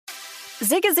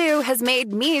Zigazoo has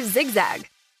made me zigzag.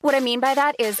 What I mean by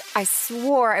that is I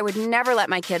swore I would never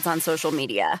let my kids on social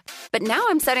media, but now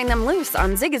I'm setting them loose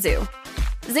on Zigazoo.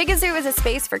 Zigazoo is a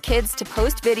space for kids to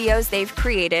post videos they've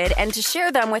created and to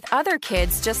share them with other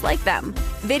kids just like them.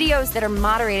 Videos that are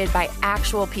moderated by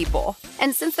actual people.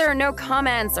 And since there are no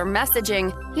comments or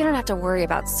messaging, you don't have to worry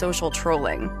about social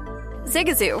trolling.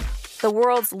 Zigazoo, the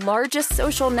world's largest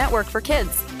social network for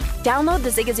kids. Download the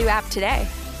Zigazoo app today.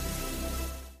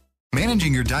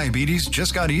 Managing your diabetes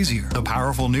just got easier. The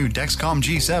powerful new Dexcom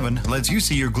G7 lets you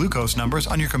see your glucose numbers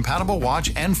on your compatible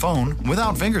watch and phone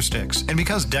without finger sticks. And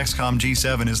because Dexcom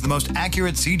G7 is the most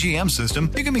accurate CGM system,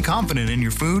 you can be confident in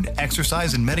your food,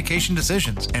 exercise, and medication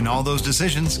decisions. And all those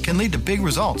decisions can lead to big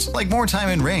results, like more time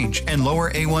in range and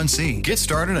lower A1C. Get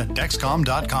started at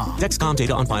Dexcom.com. Dexcom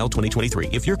data on file 2023.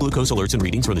 If your glucose alerts and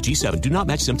readings from the G7 do not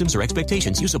match symptoms or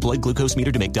expectations, use a blood glucose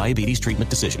meter to make diabetes treatment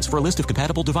decisions. For a list of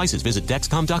compatible devices, visit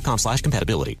Dexcom.com/compatibility.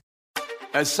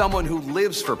 As someone who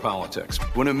lives for politics,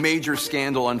 when a major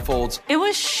scandal unfolds, it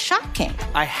was shocking.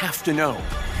 I have to know,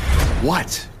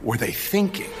 what were they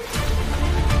thinking?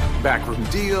 Backroom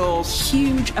deals,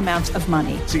 huge amounts of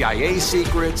money, CIA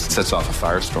secrets, sets off a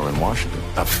firestorm in Washington,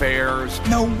 affairs.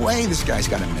 No way this guy's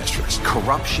got a mistress.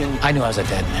 Corruption. I knew I was a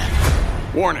dead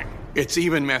man. Warning, it's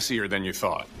even messier than you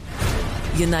thought.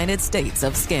 United States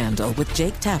of Scandal with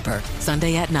Jake Tapper,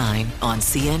 Sunday at 9 on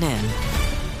CNN.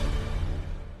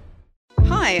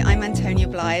 Hi, I'm Antonia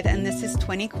Blythe, and this is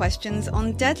 20 Questions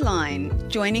on Deadline.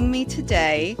 Joining me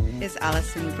today is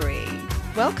Alison Brie.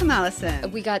 Welcome, Alison.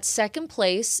 We got second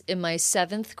place in my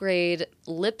 7th grade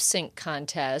lip sync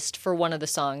contest for one of the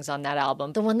songs on that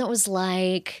album. The one that was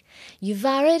like, "You've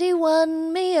already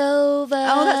won me over."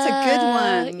 Oh, that's a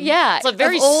good one. Yeah. It's a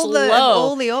very slow. Of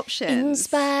all the options. In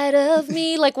spite of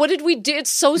me. Like, what did we do? It's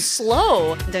so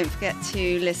slow. Don't forget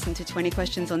to listen to 20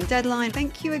 Questions on Deadline.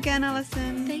 Thank you again,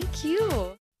 Alison. Thank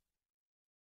you.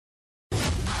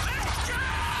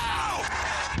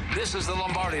 This is the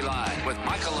Lombardi Line with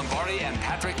Michael Lombardi and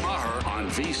Patrick Maher on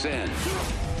VSiN.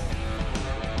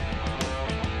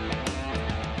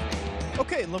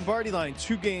 Okay, Lombardi Line,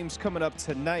 2 games coming up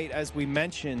tonight. As we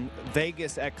mentioned,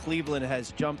 Vegas at Cleveland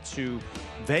has jumped to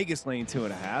Vegas laying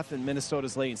 2.5, and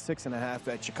Minnesota's laying 6.5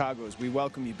 at Chicago. As we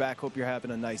welcome you back, hope you're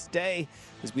having a nice day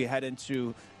as we head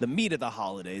into the meat of the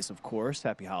holidays, of course.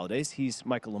 Happy holidays. He's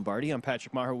Michael Lombardi. I'm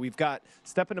Patrick Maher. We've got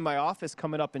Step Into My Office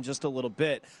coming up in just a little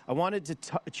bit. I wanted to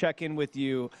check in with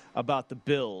you about the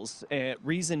Bills.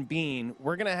 Reason being,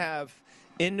 we're going to have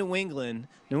in New England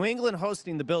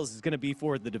hosting the Bills is going to be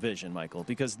for the division, Michael,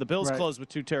 because the Bills close with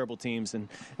 2 terrible teams. And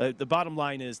the bottom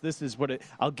line is this is what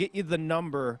I'll get you the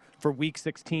number for Week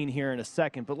 16 here in a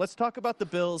second. But let's talk about the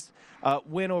Bills'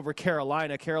 win over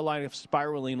Carolina. Carolina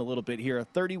spiraling a little bit here, a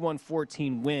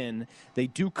 31-14 win. They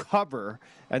do cover,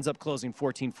 ends up closing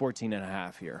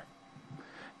 14-14.5 here.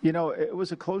 You know, it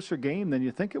was a closer game than you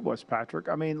think it was, Patrick.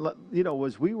 I mean, you know,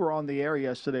 as we were on the air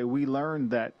yesterday, we learned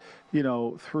that, you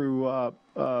know, through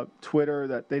Twitter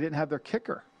that they didn't have their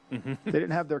kicker. They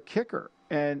didn't have their kicker.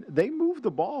 And they moved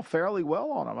the ball fairly well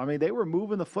on them. I mean, they were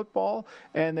moving the football,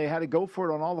 and they had to go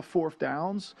for it on all the 4th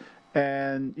downs.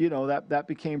 And, you know, that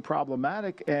became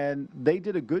problematic. And they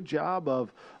did a good job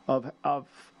of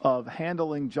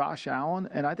handling Josh Allen.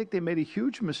 And I think they made a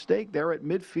huge mistake there at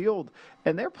midfield.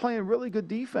 And they're playing really good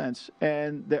defense.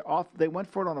 And they went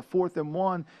for it on a 4th and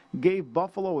 1, gave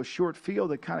Buffalo a short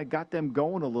field that kind of got them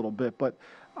going a little bit. But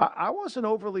I wasn't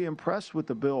overly impressed with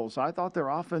the Bills. I thought their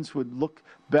offense would look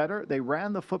better. They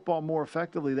ran the football more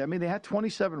effectively. I mean, they had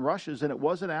 27 rushes, and it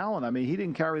wasn't Allen. I mean, he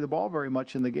didn't carry the ball very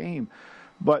much in the game.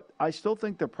 But I still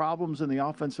think the problems in the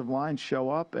offensive line show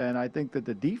up, and I think that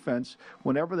the defense,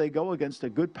 whenever they go against a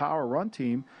good power run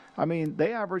team, I mean,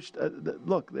 they averaged,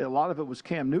 look, a lot of it was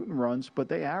Cam Newton runs, but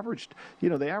they averaged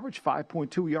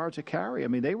 5.2 yards a carry. I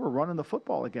mean, they were running the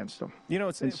football against them. You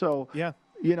know, yeah.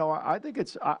 You know, I think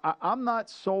I'm not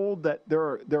sold that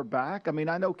they're back. I mean,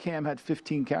 I know Cam had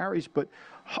 15 carries, but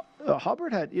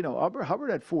Hubbard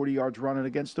had 40 yards running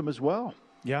against them as well.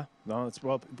 Yeah, no,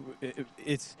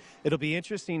 it'll be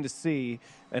interesting to see.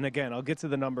 And again, I'll get to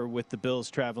the number with the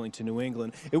Bills traveling to New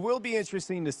England. It will be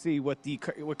interesting to see what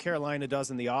Carolina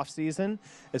does in the offseason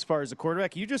as far as the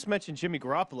quarterback. You just mentioned Jimmy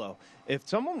Garoppolo. If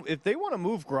they want to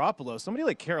move Garoppolo, somebody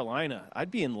like Carolina, I'd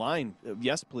be in line.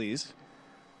 Yes, please.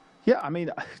 Yeah, I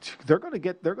mean, they're going to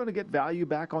get value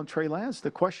back on Trey Lance. The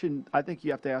question I think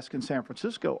you have to ask in San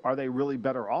Francisco: are they really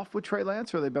better off with Trey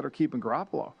Lance, or are they better keeping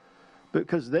Garoppolo?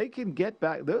 because they can get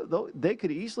back. They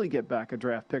could easily get back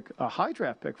a high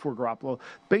draft pick for Garoppolo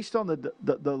based on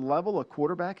the level of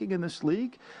quarterbacking in this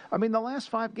league. I mean, the last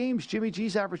 5 games, Jimmy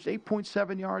G's averaged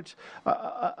 8.7 yards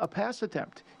a pass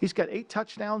attempt. He's got 8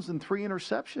 touchdowns and 3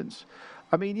 interceptions.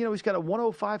 I mean, he's got a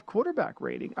 105 quarterback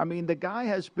rating. I mean, the guy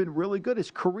has been really good.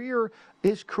 His career,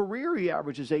 he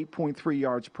averages 8.3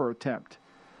 yards per attempt.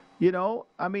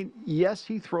 I mean, yes,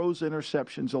 he throws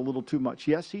interceptions a little too much.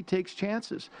 Yes, he takes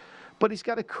chances. But he's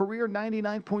got a career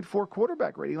 99.4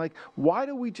 quarterback rating. Like, why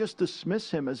do we just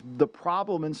dismiss him as the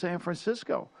problem in San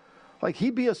Francisco? Like,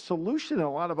 he'd be a solution in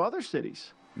a lot of other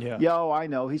cities. Yeah, I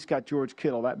know. He's got George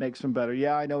Kittle. That makes him better.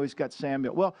 Yeah, I know he's got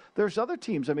Samuel. Well, there's other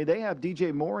teams. I mean, they have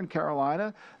DJ Moore in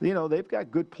Carolina. They've got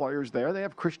good players there. They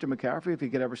have Christian McCaffrey if he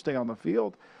could ever stay on the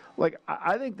field. Like,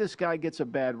 I think this guy gets a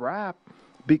bad rap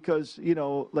because,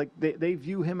 they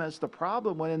view him as the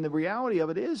problem when in the reality of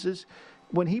it is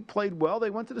when he played well,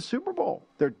 they went to the Super Bowl.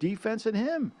 Their defense and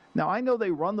him. Now, I know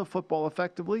they run the football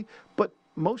effectively, but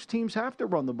most teams have to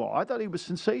run the ball. I thought he was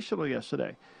sensational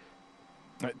yesterday.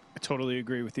 I totally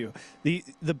agree with you.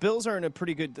 The Bills are in a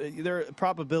pretty good, they're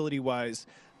probability-wise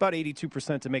about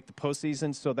 82% to make the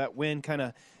postseason, so that win kind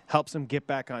of helps them get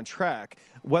back on track.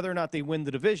 Whether or not they win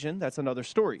the division, that's another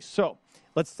story. So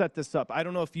let's set this up. I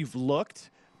don't know if you've looked,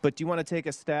 but do you want to take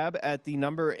a stab at the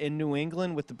number in New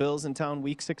England with the Bills in town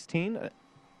Week 16?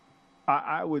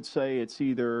 I would say it's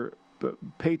either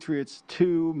Patriots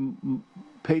 2,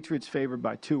 Patriots favored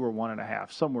by 2 or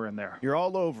 1.5, somewhere in there. You're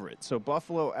all over it. So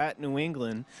Buffalo at New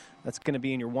England, that's going to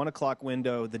be in your 1 o'clock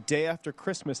window the day after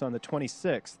Christmas on the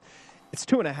 26th. It's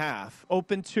 2.5,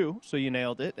 open 2, so you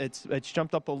nailed it. It's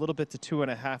jumped up a little bit to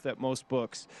 2.5 at most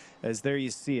books, as there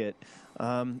you see it.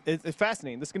 It's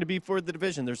fascinating. This is going to be for the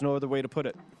division. There's no other way to put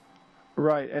it.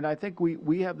 Right, and I think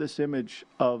we have this image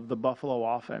of the Buffalo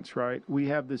offense, right? We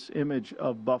have this image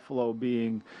of Buffalo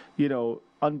being,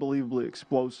 unbelievably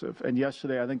explosive. And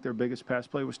yesterday, I think their biggest pass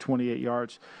play was 28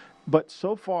 yards. But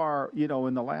so far,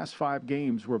 in the last 5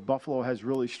 games where Buffalo has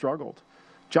really struggled,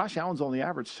 Josh Allen's only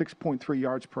averaged 6.3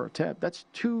 yards per attempt. That's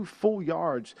 2 full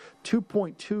yards,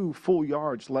 2.2 full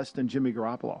yards less than Jimmy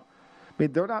Garoppolo. I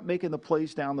mean, they're not making the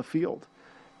plays down the field.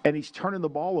 And he's turning the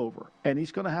ball over. And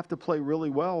he's going to have to play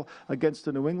really well against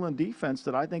the New England defense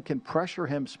that I think can pressure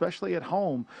him, especially at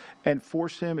home, and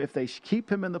force him, if they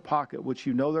keep him in the pocket, which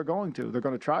they're going to. They're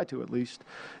going to try to at least.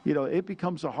 it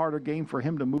becomes a harder game for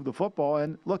him to move the football.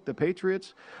 And, look, the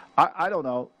Patriots, I don't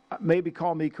know, maybe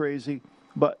call me crazy,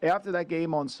 but after that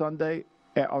game on Saturday,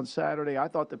 I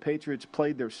thought the Patriots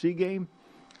played their C game.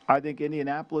 I think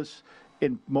Indianapolis,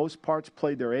 in most parts,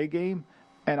 played their A game.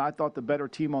 And I thought the better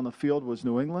team on the field was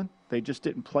New England. They just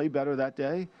didn't play better that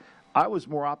day. I was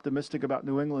more optimistic about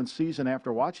New England's season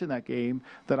after watching that game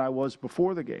than I was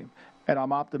before the game. And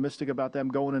I'm optimistic about them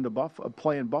going into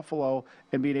playing Buffalo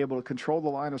and being able to control the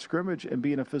line of scrimmage and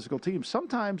being a physical team.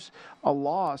 Sometimes a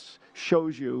loss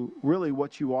shows you really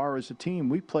what you are as a team.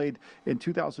 We played in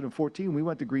 2014. We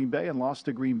went to Green Bay and lost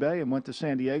to Green Bay and went to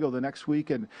San Diego the next week.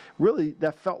 And really,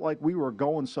 that felt like we were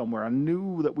going somewhere. I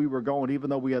knew that we were going, even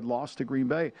though we had lost to Green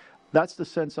Bay. That's the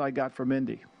sense I got from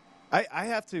Indy. I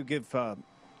have to give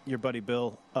your buddy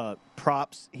Bill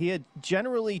props. He had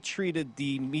generally treated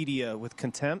the media with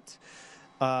contempt,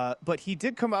 but he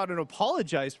did come out and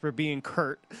apologize for being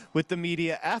curt with the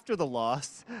media after the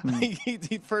loss. He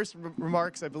first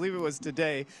remarks, I believe it was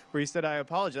today, where he said, "I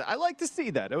apologize." I like to see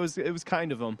that. It was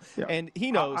kind of him, yeah. And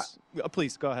he knows.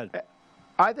 Please go ahead.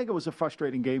 I think it was a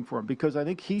frustrating game for him because I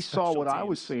think he saw what I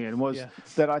was seeing was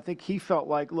that I think he felt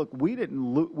like, look,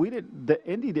 the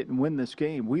Indy didn't win this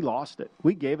game. We lost it.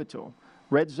 We gave it to them.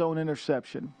 Red zone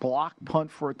interception, block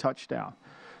punt for a touchdown,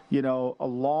 a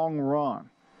long run.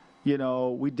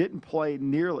 We didn't play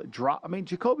nearly drop. I mean,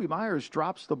 Jacoby Myers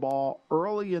drops the ball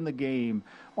early in the game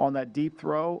on that deep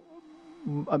throw.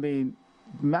 I mean,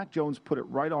 Mac Jones put it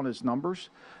right on his numbers,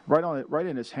 right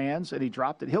in his hands, and he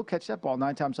dropped it. He'll catch that ball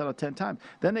 9 times out of 10 times.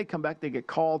 Then they come back, they get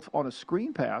called on a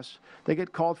screen pass. They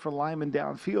get called for lineman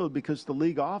downfield because the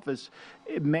league office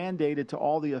mandated to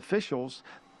all the officials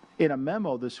in a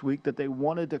memo this week that they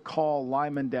wanted to call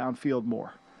linemen downfield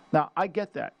more. Now, I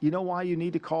get that. You know why you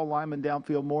need to call linemen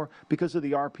downfield more? Because of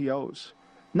the RPOs,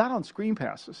 not on screen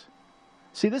passes.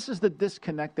 See, this is the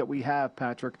disconnect that we have,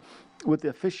 Patrick, with the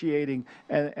officiating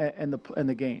and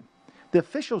the game. The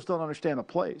officials don't understand the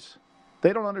plays.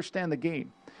 They don't understand the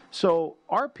game. So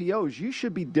RPOs, you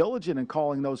should be diligent in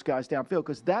calling those guys downfield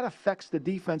because that affects the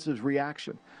defense's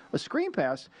reaction. A screen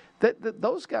pass,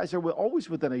 those guys are always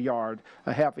within a yard,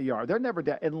 a half a yard. They're never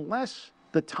down unless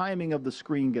the timing of the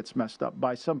screen gets messed up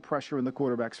by some pressure in the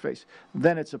quarterback's face,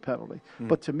 then it's a penalty.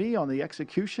 But to me, on the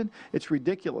execution, it's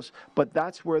ridiculous. But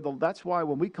that's why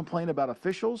when we complain about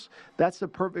officials, that's the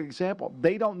perfect example.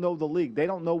 They don't know the league. They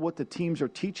don't know what the teams are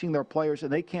teaching their players,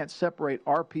 and they can't separate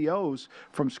RPOs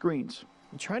from screens.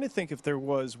 I'm trying to think if there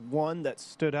was one that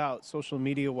stood out social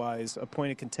media-wise, a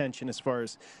point of contention as far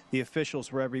as the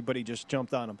officials where everybody just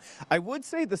jumped on them. I would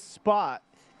say the spot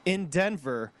in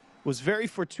Denver was very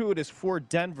fortuitous for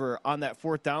Denver on that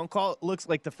fourth down call. It looks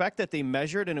like the fact that they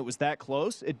measured and it was that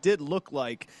close, it did look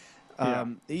like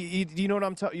you know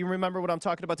what you remember what I'm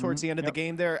talking about towards the end of the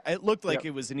game there? It looked like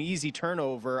it was an easy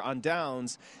turnover on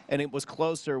downs, and it was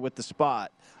closer with the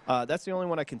spot. That's the only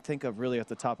one I can think of really at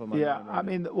the top of my mind. Yeah, I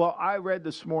mean, well, I read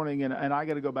this morning, and I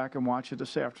got to go back and watch it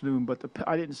this afternoon, but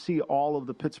I didn't see all of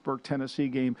the Pittsburgh-Tennessee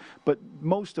game, but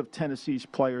most of Tennessee's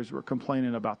players were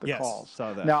complaining about the calls.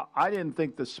 Saw that. Now, I didn't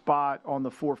think the spot on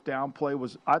the fourth down play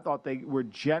I thought they were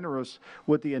generous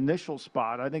with the initial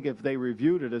spot. I think if they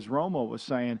reviewed it, as Romo was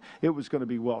saying, it was going to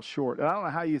be well short. And I don't know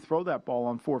how you throw that ball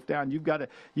on fourth down. You've got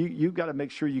to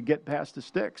make sure you get past the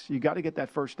sticks. You got to get that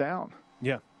first down.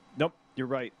 Yeah. Nope. You're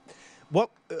right.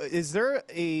 What is there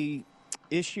a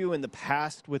issue in the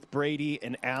past with Brady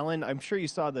and Allen? I'm sure you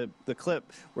saw the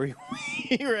clip where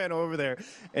he ran over there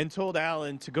and told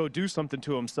Allen to go do something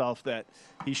to himself that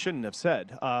he shouldn't have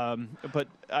said. But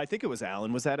I think it was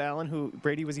Allen. Was that Allen who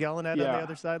Brady was yelling at on the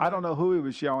other side? I don't know who he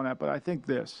was yelling at, but I think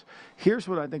here's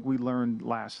what I think we learned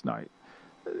last night.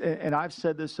 And I've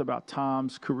said this about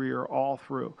Tom's career all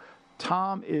through.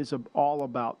 Tom is all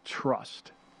about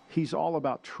trust. He's all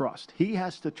about trust. He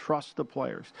has to trust the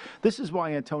players. This is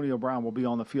why Antonio Brown will be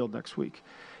on the field next week,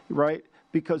 right?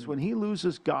 Because when he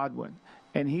loses Godwin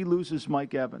and he loses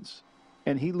Mike Evans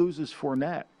and he loses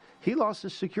Fournette, he lost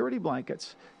his security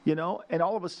blankets, and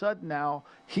all of a sudden now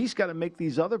he's got to make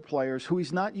these other players who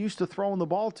he's not used to throwing the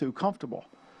ball to comfortable.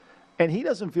 And he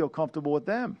doesn't feel comfortable with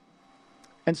them.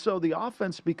 And so the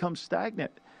offense becomes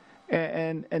stagnant.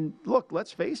 And look,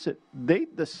 let's face it,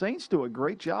 the Saints do a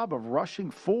great job of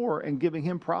rushing for and giving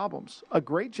him problems. A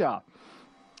great job.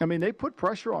 I mean, they put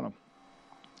pressure on him.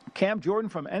 Cam Jordan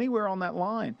from anywhere on that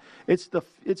line. It's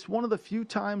one of the few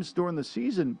times during the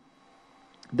season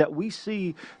that we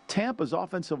see Tampa's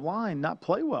offensive line not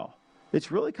play well. It's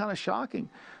really kind of shocking.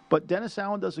 But Dennis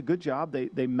Allen does a good job.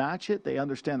 They match it. They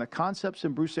understand the concepts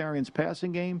in Bruce Arians'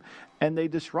 passing game, and they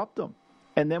disrupt them.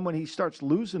 And then when he starts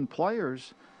losing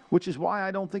players, which is why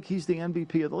I don't think he's the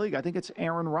MVP of the league. I think it's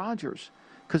Aaron Rodgers,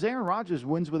 because Aaron Rodgers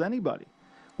wins with anybody.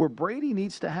 Where Brady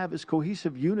needs to have his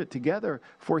cohesive unit together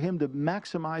for him to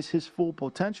maximize his full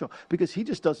potential, because he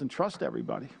just doesn't trust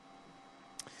everybody.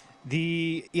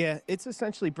 It's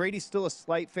essentially Brady's still a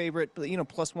slight favorite, but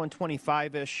plus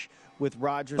 125-ish with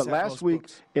Rodgers. But last week,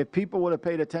 if people would have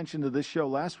paid attention to this show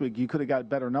last week, you could have got a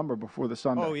better number before the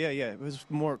Sunday. Oh yeah, it was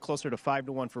more closer to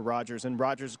 5-1 for Rodgers, and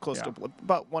Rodgers is close to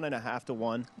about 1.5 to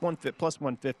 1, plus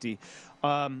 150.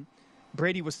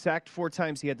 Brady was sacked 4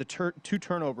 times. He had the 2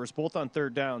 turnovers, both on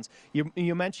third downs.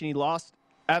 You mentioned he lost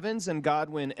Evans and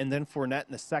Godwin, and then Fournette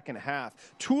in the second half.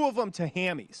 2 of them to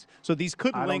hammies, so these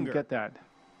could linger. I don't get that.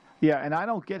 Yeah, and I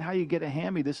don't get how you get a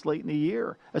hammy this late in the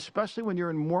year, especially when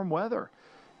you're in warm weather.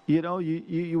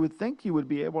 You would think you would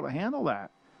be able to handle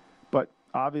that, but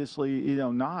obviously,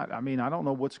 not. I mean, I don't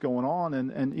know what's going on,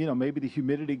 and maybe the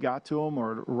humidity got to him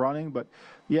or running, but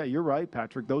yeah, you're right,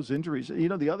 Patrick. Those injuries.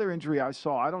 The other injury I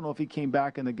saw, I don't know if he came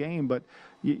back in the game, but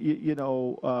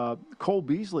Cole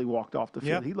Beasley walked off the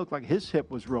field. Yep. He looked like his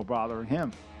hip was real bothering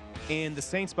him. And the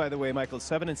Saints, by the way, Michael,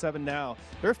 7-7 now.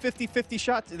 They're a 50-50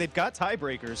 shot. They've got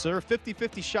tiebreakers. They're a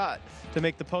 50-50 shot to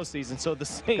make the postseason. So the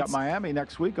Saints got Miami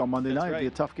next week on Monday night. Right. It'll be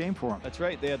a tough game for them. That's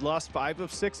right. They had lost 5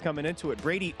 of 6 coming into it.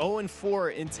 Brady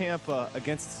 0-4 in Tampa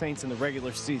against the Saints in the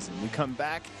regular season. We come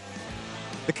back.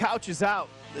 The couch is out.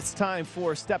 It's time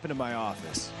for Step Into My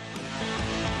Office.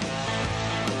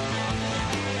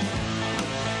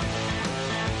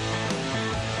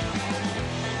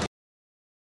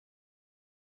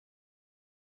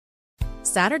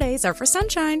 Saturdays are for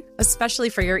sunshine, especially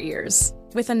for your ears.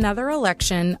 With another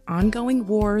election, ongoing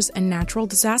wars, and natural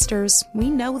disasters, we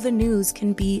know the news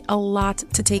can be a lot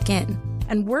to take in.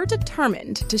 And we're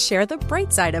determined to share the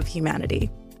bright side of humanity.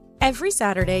 Every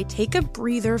Saturday, take a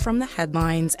breather from the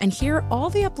headlines and hear all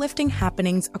the uplifting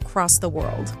happenings across the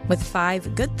world with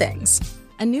 5 Good Things,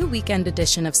 a new weekend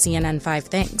edition of CNN 5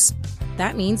 Things.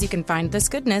 That means you can find this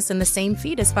goodness in the same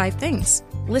feed as 5 Things.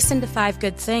 Listen to 5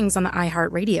 Good Things on the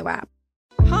iHeartRadio app.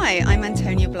 Hi, I'm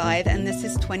Antonia Blythe, and this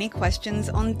is 20 Questions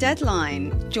on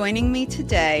Deadline. Joining me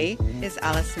today is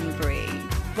Alison Brie.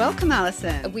 Welcome,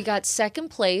 Allison. We got second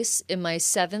place in my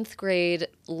 7th grade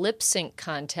lip sync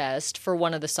contest for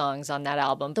one of the songs on that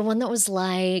album. The one that was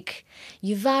like,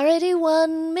 "You've already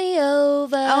won me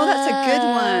over." Oh, that's a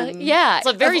good one. Yeah. It's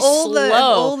a very of all slow. Of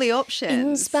all the options.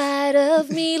 In spite of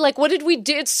me. Like, what did we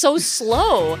do? It's so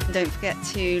slow. Don't forget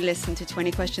to listen to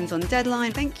 20 Questions on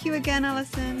Deadline. Thank you again,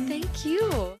 Allison. Thank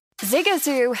you.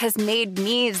 Zigazoo has made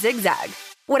me zigzag.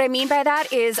 What I mean by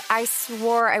that is I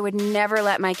swore I would never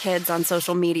let my kids on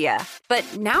social media, but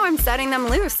now I'm setting them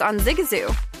loose on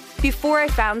Zigazoo. Before I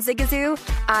found Zigazoo,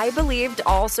 I believed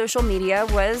all social media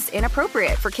was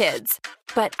inappropriate for kids.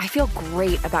 But I feel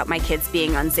great about my kids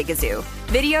being on Zigazoo.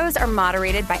 Videos are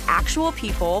moderated by actual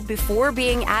people before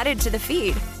being added to the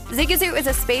feed. Zigazoo is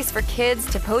a space for kids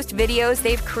to post videos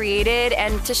they've created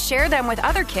and to share them with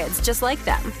other kids just like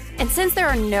them. And since there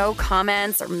are no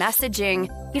comments or messaging,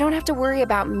 you don't have to worry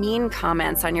about mean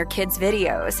comments on your kids'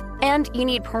 videos. And you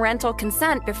need parental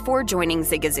consent before joining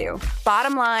Zigazoo.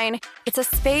 Bottom line, it's a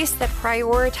space that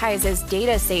prioritizes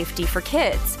data safety for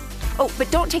kids. Oh, but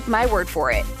don't take my word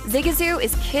for it. Zigazoo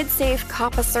is KidSafe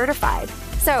COPPA certified.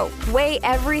 So, weigh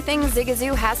everything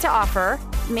Zigazoo has to offer.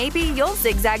 Maybe you'll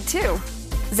zigzag too.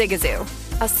 Zigazoo,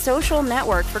 a social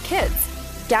network for kids.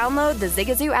 Download the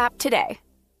Zigazoo app today.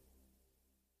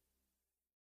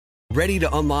 Ready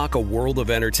to unlock a world of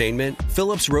entertainment?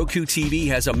 Philips Roku TV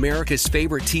has America's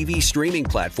favorite TV streaming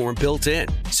platform built in,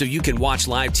 so you can watch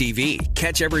live TV,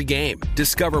 catch every game,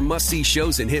 discover must-see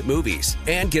shows and hit movies,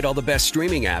 and get all the best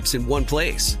streaming apps in one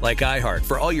place, like iHeart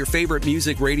for all your favorite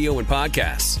music, radio, and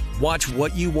podcasts. Watch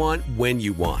what you want, when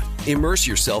you want. Immerse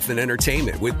yourself in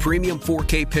entertainment with premium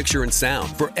 4K picture and sound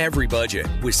for every budget,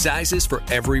 with sizes for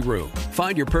every room.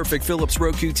 Find your perfect Philips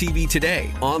Roku TV today,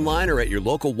 online or at your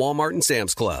local Walmart and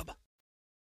Sam's Club.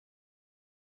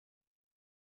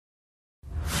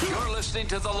 You're listening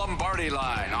to The Lombardi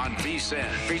Line on VSiN,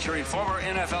 featuring former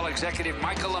NFL executive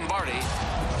Michael Lombardi.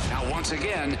 Now, once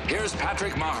again, here's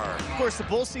Patrick Maher. Of course, the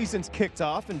bull season's kicked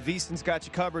off, and VSiN's got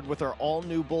you covered with our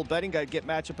all-new bull betting guide. Get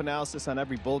matchup analysis on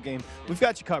every bull game. We've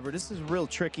got you covered. This is real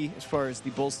tricky as far as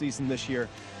the bull season this year.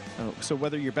 So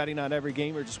whether you're betting on every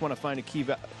game or just want to find a key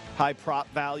high prop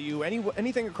value,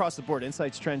 anything across the board,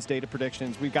 insights, trends, data,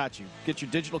 predictions, we got you. Get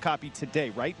your digital copy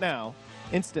today, right now,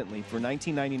 instantly for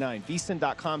 $19.99.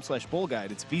 VSiN.com/bull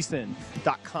guide. It's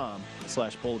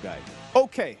VSiN.com/bull guide.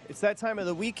 Okay, it's that time of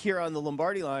the week here on the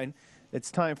Lombardi Line. It's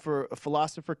time for a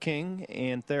philosopher king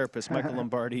and therapist, Michael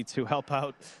Lombardi, to help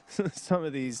out some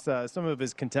of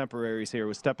his contemporaries here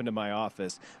who step into my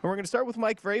office. And we're going to start with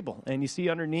Mike Vrabel. And you see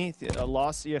underneath a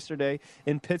loss yesterday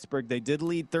in Pittsburgh. They did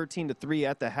lead 13-3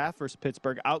 at the half versus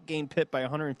Pittsburgh, outgained Pitt by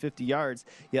 150 yards,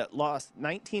 yet lost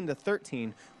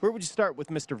 19-13. Where would you start with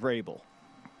Mr. Vrabel?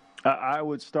 I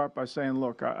would start by saying,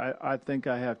 look, I think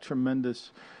I have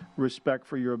tremendous respect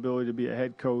for your ability to be a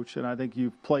head coach, and I think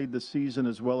you've played the season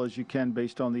as well as you can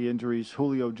based on the injuries.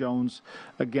 Julio Jones,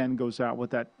 again, goes out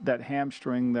with that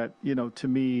hamstring that, to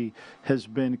me has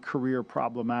been career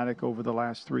problematic over the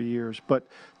last 3 years. But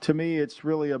to me, it's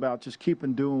really about just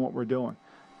keeping doing what we're doing.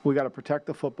 We got to protect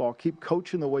the football, keep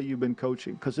coaching the way you've been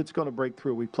coaching, because it's going to break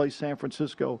through. We play San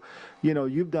Francisco.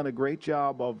 You've done a great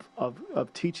job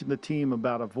of teaching the team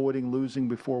about avoiding losing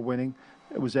before winning.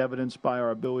 It was evidenced by our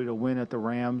ability to win at the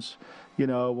Rams,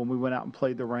 when we went out and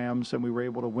played the Rams and we were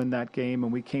able to win that game,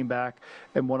 and we came back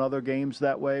and won other games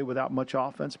that way without much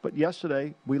offense. But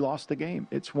yesterday, we lost the game.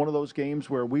 It's one of those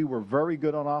games where we were very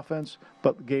good on offense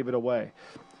but gave it away.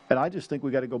 And I just think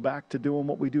we got to go back to doing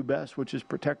what we do best, which is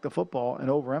protect the football and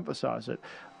overemphasize it.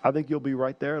 I think you'll be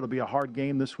right there. It'll be a hard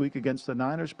game this week against the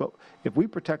Niners, but if we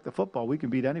protect the football, we can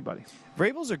beat anybody.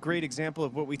 Vrabel's a great example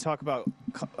of what we talk about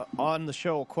on the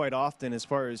show quite often as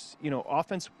far as,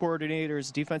 offensive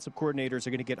coordinators, defensive coordinators are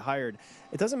going to get hired.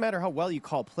 It doesn't matter how well you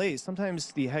call plays.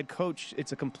 Sometimes the head coach,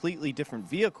 it's a completely different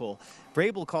vehicle.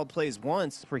 Vrabel called plays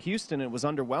once for Houston. It was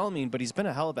underwhelming, but he's been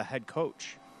a hell of a head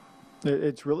coach.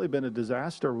 It's really been a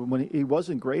disaster. When he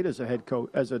wasn't great as a head coach,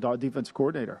 as a defense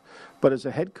coordinator, but as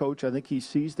a head coach, I think he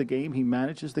sees the game, he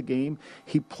manages the game,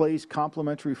 he plays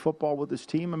complementary football with his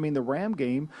team. I mean, the Ram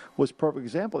game was a perfect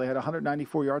example. They had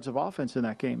 194 yards of offense in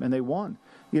that game, and they won.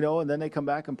 And then they come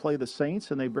back and play the Saints,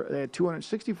 and they had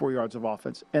 264 yards of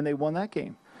offense, and they won that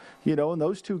game. In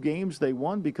those two games they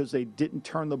won because they didn't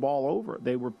turn the ball over.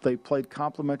 They played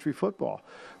complementary football.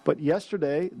 But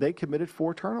yesterday they committed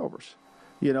 4 turnovers.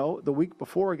 The week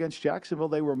before against Jacksonville,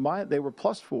 they were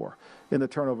 +4 in the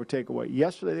turnover takeaway.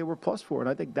 Yesterday, they were +4, and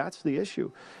I think that's the issue.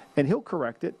 And he'll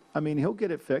correct it. I mean, he'll get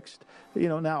it fixed,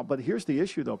 now. But here's the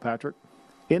issue, though, Patrick.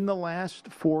 In the last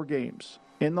 4 games,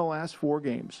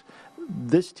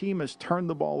 this team has turned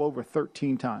the ball over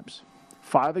 13 times.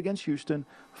 5 against Houston,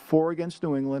 4 against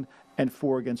New England, and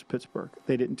 4 against Pittsburgh.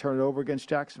 They didn't turn it over against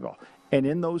Jacksonville. And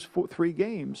in those 3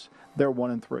 games, they're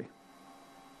 1-3.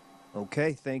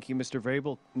 Okay, thank you, Mr.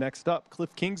 Vrabel. Next up,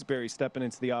 Cliff Kingsbury stepping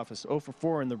into the office. 0 for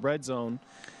 4 in the red zone.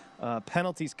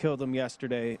 Penalties killed him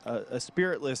yesterday. A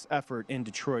spiritless effort in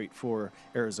Detroit for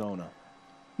Arizona.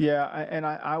 Yeah, and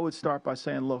I would start by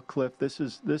saying, look, Cliff, this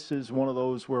is one of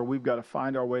those where we've got to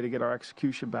find our way to get our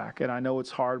execution back. And I know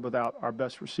it's hard without our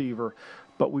best receiver,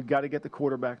 but we've got to get the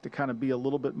quarterback to kind of be a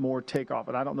little bit more takeoff.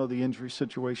 And I don't know the injury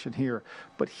situation here,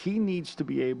 but he needs to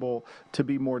be able to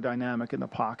be more dynamic in the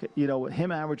pocket. You know, with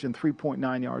him averaging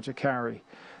 3.9 yards a carry,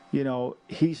 you know,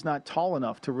 he's not tall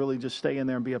enough to really just stay in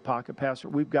there and be a pocket passer.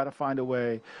 We've got to find a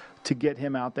way to get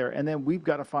him out there. And then we've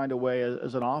got to find a way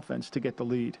as an offense to get the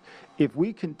lead. If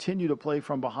we continue to play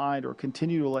from behind or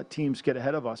continue to let teams get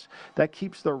ahead of us, that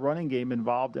keeps their running game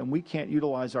involved, and we can't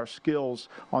utilize our skills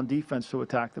on defense to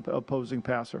attack the opposing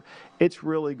passer. It's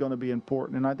really going to be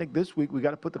important. And I think this week we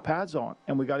got to put the pads on,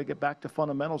 and we got to get back to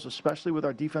fundamentals, especially with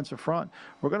our defensive front.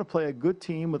 We're going to play a good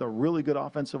team with a really good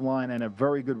offensive line and a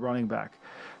very good running back.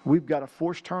 We've got to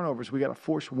force turnovers. We've got to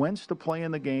force Wentz to play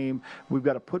in the game. We've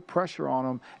got to put pressure on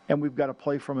him, and we've got to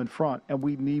play from in front. And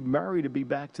we need Murray to be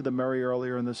back to the Murray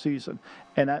earlier in the season.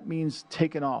 And that means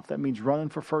taking off. That means running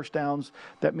for first downs.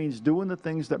 That means doing the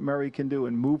things that Murray can do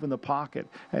and move in the pocket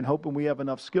and hoping we have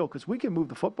enough skill, because we can move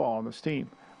the football on this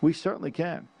team. We certainly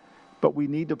can. But we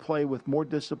need to play with more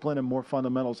discipline and more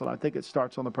fundamentals, and I think it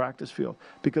starts on the practice field,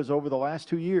 because over the last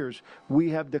 2 years,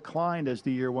 we have declined as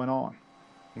the year went on.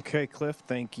 Okay, Cliff,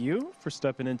 thank you for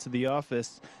stepping into the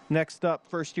office. Next up,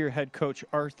 first-year head coach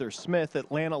Arthur Smith.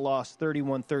 Atlanta lost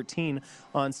 31-13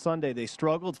 on Sunday. They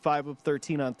struggled 5 of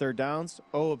 13 on third downs,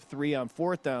 0 of 3 on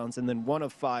fourth downs, and then 1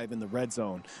 of 5 in the red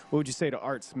zone. What would you say to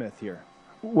Art Smith here?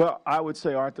 Well, I would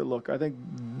say, Arthur, look, I think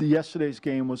yesterday's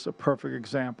game was a perfect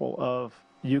example of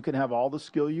you can have all the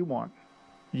skill you want.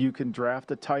 You can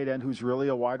draft a tight end who's really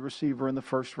a wide receiver in the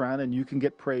first round, and you can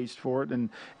get praised for it, and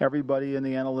everybody in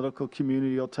the analytical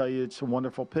community will tell you it's a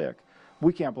wonderful pick.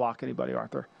 We can't block anybody,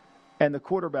 Arthur. And the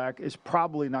quarterback is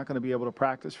probably not going to be able to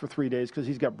practice for 3 days because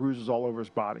he's got bruises all over his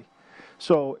body.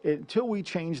 So until we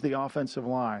change the offensive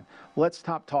line, let's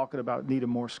stop talking about needing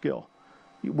more skill.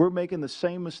 We're making the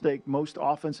same mistake most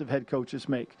offensive head coaches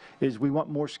make, is we want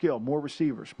more skill, more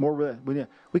receivers,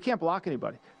 we can't block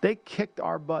anybody. They kicked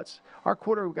our butts. Our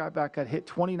quarterback got hit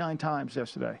 29 times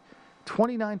yesterday.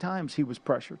 29 times he was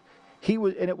pressured.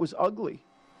 And it was ugly.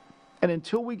 And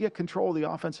until we get control of the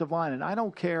offensive line, and I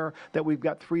don't care that we've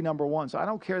got 3 number ones. I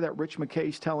don't care that Rich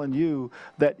McKay's telling you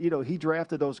that, he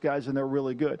drafted those guys and they're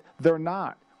really good. They're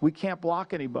not. We can't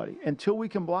block anybody. Until we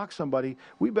can block somebody,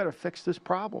 we better fix this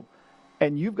problem.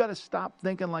 And you've got to stop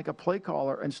thinking like a play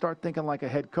caller and start thinking like a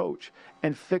head coach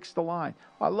and fix the line.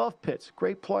 I love Pitts,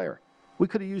 great player. We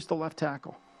could have used the left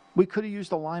tackle. We could have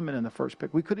used the lineman in the first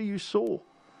pick. We could have used Sewell.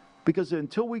 Because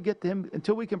until we get to him,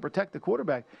 until we can protect the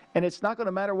quarterback, and it's not going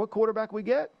to matter what quarterback we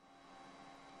get.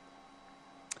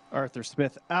 Arthur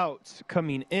Smith out.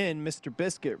 Coming in, Mr.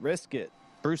 Biscuit, risk it.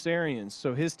 Bruce Arians.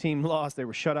 So his team lost. They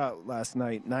were shut out last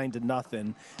night,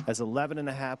 9-0, as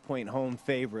 11.5-point home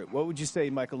favorite. What would you say,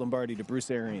 Michael Lombardi, to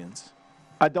Bruce Arians?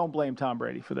 I don't blame Tom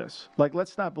Brady for this.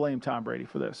 Let's not blame Tom Brady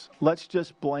for this. Let's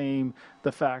just blame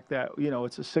the fact that,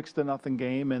 it's a 6-0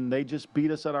 game, and they just beat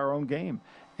us at our own game.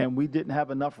 And we didn't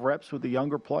have enough reps with the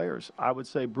younger players. I would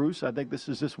say, Bruce, I think this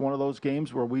is just one of those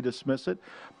games where we dismiss it.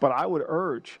 But I would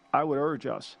urge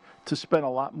us to spend a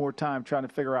lot more time trying to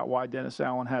figure out why Dennis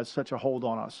Allen has such a hold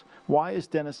on us. Why is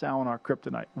Dennis Allen our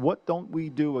kryptonite? What don't we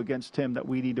do against him that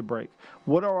we need to break?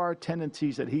 What are our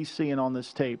tendencies that he's seeing on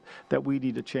this tape that we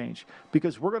need to change?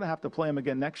 Because we're going to have to play him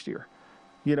again next year.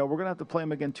 We're going to have to play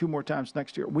him again 2 more times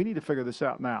next year. We need to figure this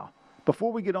out now.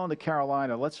 Before we get on to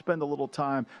Carolina, let's spend a little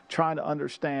time trying to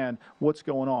understand what's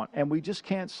going on. And we just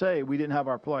can't say we didn't have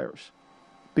our players.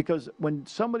 Because when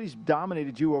somebody's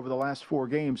dominated you over the last 4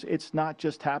 games, it's not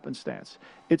just happenstance.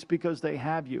 It's because they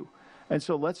have you. And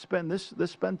so let's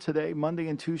spend today, Monday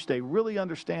and Tuesday, really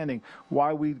understanding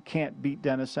why we can't beat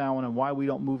Dennis Allen and why we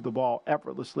don't move the ball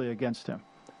effortlessly against him,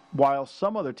 while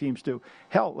some other teams do.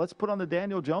 Hell, let's put on the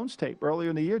Daniel Jones tape.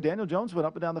 Earlier in the year, Daniel Jones went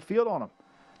up and down the field on him.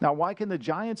 Now, why can the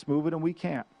Giants move it and we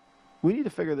can't? We need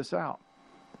to figure this out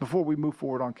before we move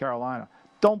forward on Carolina.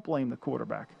 Don't blame the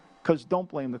quarterback, because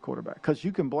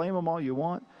you can blame him all you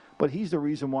want, but he's the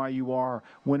reason why you are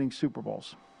winning Super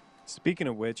Bowls. Speaking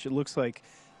of which, it looks like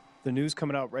the news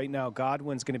coming out right now,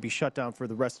 Godwin's going to be shut down for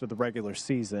the rest of the regular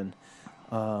season.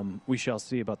 We shall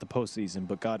see about the postseason,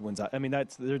 but Godwin's out. I mean,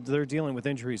 they're dealing with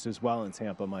injuries as well in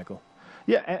Tampa, Michael.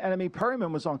 Yeah, and I mean,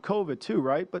 Perryman was on COVID too,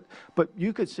 right? But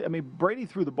you could see, I mean, Brady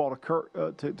threw the ball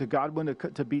to Godwin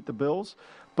to beat the Bills,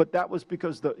 but that was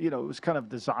because it was kind of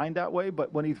designed that way.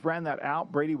 But when he ran that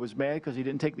out, Brady was mad because he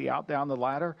didn't take the out down the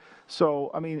ladder.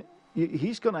 So, I mean,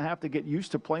 he's going to have to get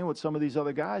used to playing with some of these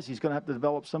other guys. He's going to have to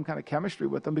develop some kind of chemistry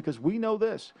with them because we know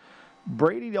this.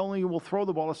 Brady only will throw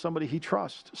the ball to somebody he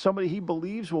trusts, somebody he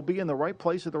believes will be in the right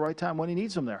place at the right time when he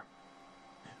needs them there.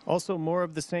 Also, more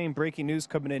of the same breaking news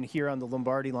coming in here on the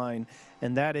Lombardi line,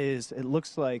 and that is it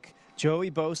looks like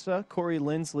Joey Bosa, Corey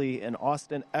Linsley, and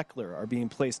Austin Eckler are being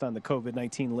placed on the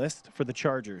COVID-19 list for the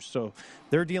Chargers. So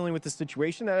they're dealing with the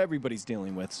situation that everybody's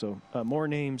dealing with. So more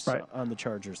names on the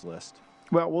Chargers list.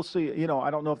 Well, we'll see.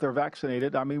 I don't know if they're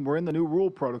vaccinated. I mean, we're in the new rule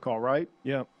protocol, right?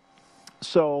 Yeah.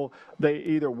 So they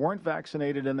either weren't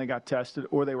vaccinated and they got tested,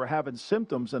 or they were having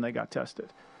symptoms and they got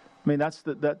tested. I mean,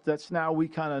 that's now we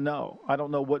kind of know. I don't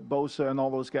know what Bosa and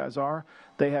all those guys are.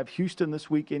 They have Houston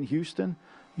this week in Houston,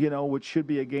 which should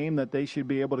be a game that they should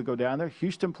be able to go down there.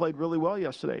 Houston played really well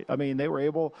yesterday. I mean, they were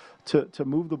able to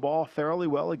move the ball fairly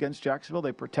well against Jacksonville.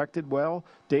 They protected well.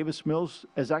 Davis Mills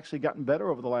has actually gotten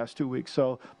better over the last 2 weeks,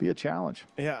 so be a challenge.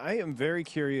 Yeah, I am very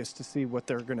curious to see what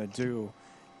they're going to do.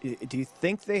 Do you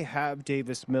think they have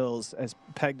Davis Mills as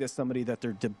pegged as somebody that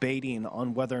they're debating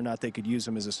on whether or not they could use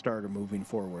him as a starter moving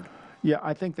forward? Yeah,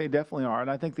 I think they definitely are.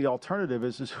 And I think the alternative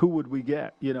is who would we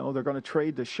get? They're going to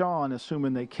trade Deshaun,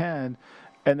 assuming they can.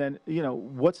 And then,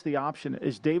 what's the option?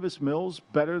 Is Davis Mills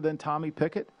better than Tommy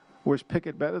Pickett? Or is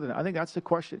Pickett better than? I think that's the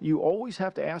question. You always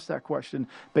have to ask that question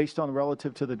based on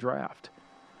relative to the draft.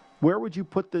 Where would you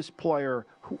put this player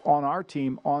on our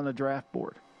team on the draft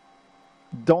board?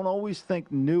 Don't always think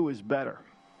new is better.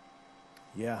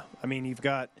 Yeah. I mean, you've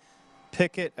got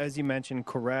Pickett, as you mentioned,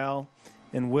 Corral,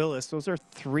 and Willis. Those are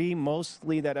three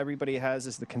mostly that everybody has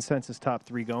as the consensus top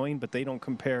three going, but they don't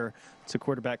compare to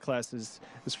quarterback classes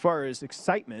as far as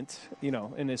excitement,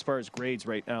 and as far as grades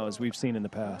right now as we've seen in the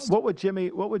past. What would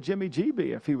Jimmy G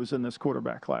be if he was in this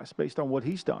quarterback class based on what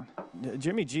he's done?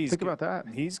 Jimmy G's think about that.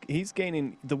 He's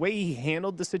gaining the way he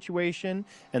handled the situation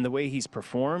and the way he's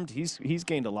performed. He's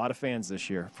gained a lot of fans this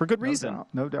year for good reason.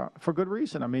 No doubt. For good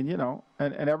reason. I mean,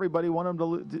 and everybody wanted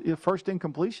him to first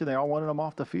incompletion. They all wanted him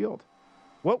off the field.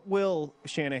 What will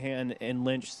Shanahan and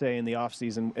Lynch say in the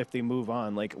offseason if they move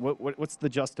on? Like, what's the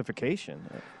justification?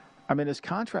 I mean, his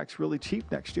contract's really cheap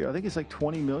next year. I think it's like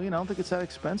 $20 million. I don't think it's that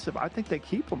expensive. I think they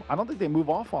keep him. I don't think they move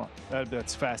off on him.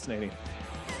 That's fascinating.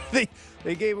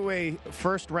 They gave away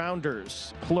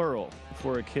first-rounders, plural,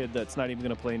 for a kid that's not even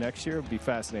going to play next year. It would be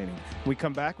fascinating. When we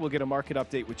come back, we'll get a market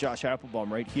update with Josh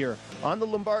Applebaum right here on the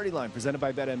Lombardi Line, presented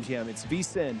by BetMGM. It's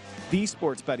VSiN, the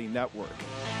Sports Betting Network.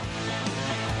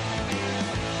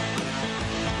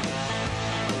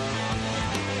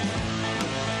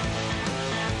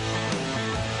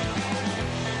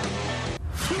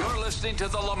 Listening to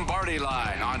the Lombardi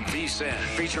Line on VSiN,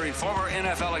 featuring former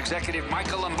NFL executive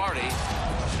Michael Lombardi.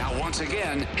 Now, once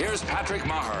again, here's Patrick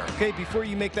Maher. Okay, before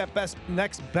you make that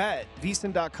next bet,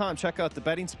 VSiN.com, check out the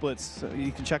betting splits.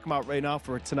 You can check them out right now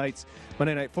for tonight's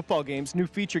Monday Night Football games. New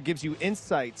feature gives you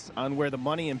insights on where the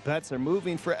money and bets are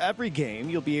moving for every game.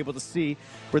 You'll be able to see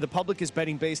where the public is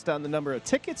betting based on the number of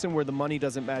tickets and where the money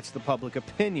doesn't match the public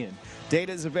opinion.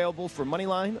 Data is available for money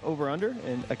line, over-under,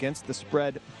 and against the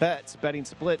spread bets. Betting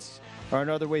splits are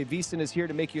another way VSiN is here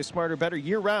to make you a smarter, better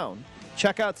year-round.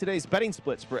 Check out today's betting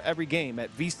splits for every game at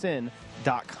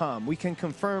vsin.com. We can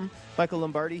confirm, Michael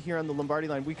Lombardi here on the Lombardi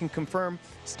Line, we can confirm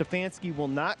Stefanski will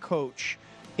not coach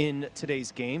in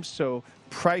today's game. So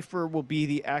Pfeiffer will be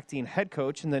the acting head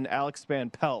coach, and then Alex Van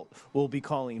Pelt will be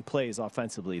calling plays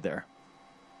offensively there.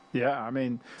 Yeah, I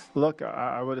mean, look,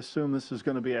 I would assume this is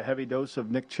going to be a heavy dose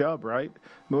of Nick Chubb, right? I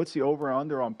mean, what's the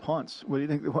over-under on punts? What do you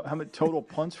think? How many total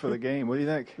punts for the game? What do you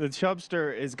think? The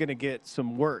Chubbster is going to get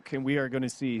some work, and we are going to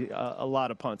see a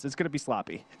lot of punts. It's going to be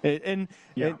sloppy, and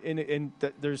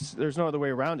there's no other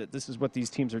way around it. This is what these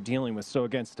teams are dealing with. So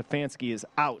again, Stefanski is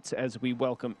out as we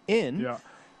welcome in. Yeah.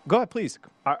 Go ahead, please.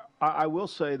 I will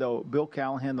say though, Bill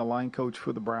Callahan, the line coach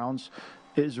for the Browns,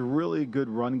 is a really good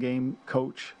run game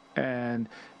coach. And,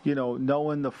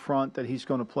 knowing the front that he's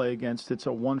going to play against, it's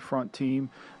a one-front team.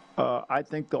 I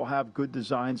think they'll have good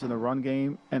designs in the run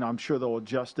game, and I'm sure they'll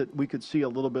adjust it. We could see a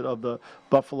little bit of the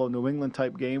Buffalo-New England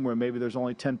type game where maybe there's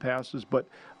only 10 passes, but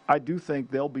I do think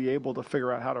they'll be able to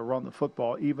figure out how to run the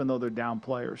football, even though they're down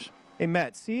players. Hey,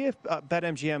 Matt, see if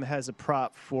BetMGM has a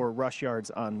prop for rush yards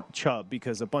on Chubb,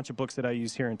 because a bunch of books that I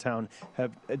use here in town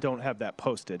don't have that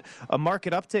posted. A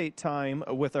market update time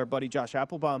with our buddy Josh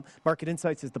Applebaum. Market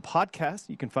Insights is the podcast.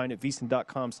 You can find it at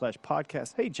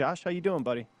vsin.com/podcast. Hey, Josh, how you doing,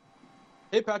 buddy?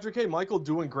 Hey, Patrick. Hey, Michael.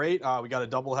 Doing great. We got a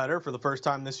doubleheader for the first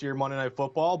time this year, Monday Night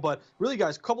Football. But really,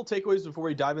 guys, a couple takeaways before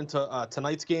we dive into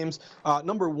tonight's games.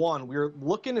 Number one, we're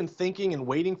looking and thinking and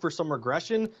waiting for some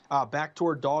regression back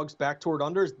toward dogs, back toward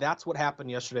unders. That's what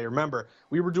happened yesterday. Remember,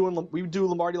 we do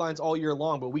Lombardi lines all year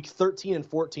long, but week 13 and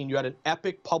 14, you had an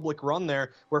epic public run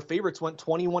there where favorites went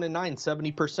 21-9,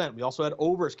 70%. We also had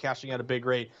overs cashing at a big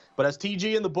rate. But as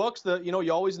TG in the books,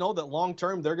 you always know that long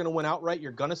term they're going to win outright.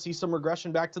 You're going to see some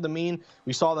regression back to the mean.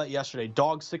 We saw that yesterday.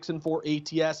 Dogs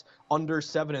 6-4 ATS, under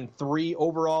 7-3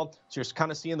 overall. So you're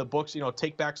kind of seeing the books,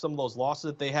 take back some of those losses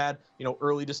that they had,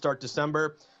 early to start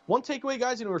December. One takeaway,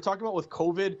 guys, we were talking about with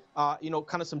COVID,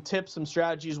 kind of some tips, some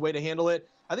strategies, way to handle it.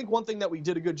 I think one thing that we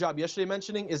did a good job yesterday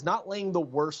mentioning is not laying the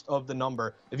worst of the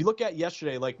number. If you look at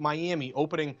yesterday, like Miami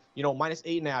opening, minus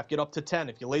 8.5, get up to 10.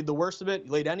 If you laid the worst of it,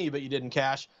 you laid any of it, you didn't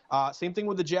cash. Same thing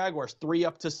with the Jaguars, 3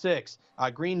 up to 6.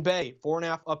 Green Bay,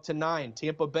 4.5 up to 9.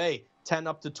 Tampa Bay, 10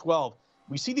 up to 12.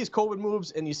 We see these COVID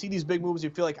moves and you see these big moves, you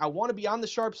feel like I want to be on the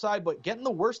sharp side, but getting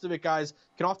the worst of it, guys,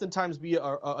 can oftentimes be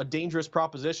a dangerous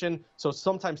proposition. So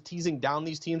sometimes teasing down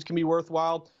these teams can be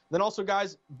worthwhile. Then also,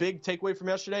 guys, big takeaway from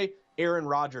yesterday, Aaron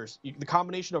Rodgers. The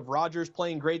combination of Rodgers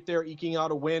playing great there, eking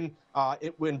out a win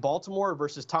in Baltimore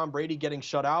versus Tom Brady getting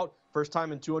shut out. First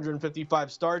time in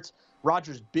 255 starts.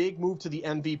 Rodgers, big move to the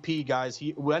MVP, guys.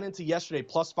 He went into yesterday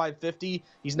plus 550.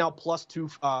 He's now plus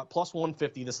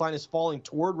 150. This line is falling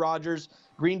toward Rodgers.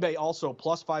 Green Bay also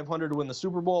plus 500 to win the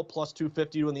Super Bowl, plus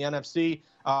 250 to win the NFC.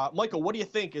 Michael, what do you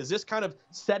think? Is this kind of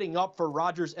setting up for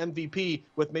Rodgers MVP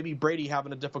with maybe Brady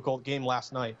having a difficult game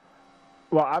last night?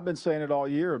 Well, I've been saying it all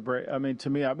year. I mean, to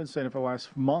me, I've been saying it for the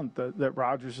last month that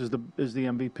Rodgers is the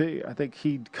MVP. I think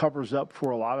he covers up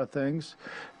for a lot of things,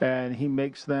 and he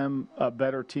makes them a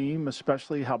better team,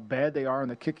 especially how bad they are in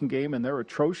the kicking game, and they're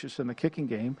atrocious in the kicking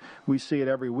game. We see it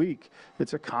every week.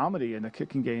 It's a comedy in the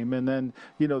kicking game. And then,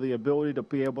 the ability to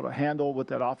be able to handle with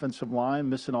that offensive line,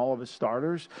 missing all of his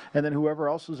starters, and then whoever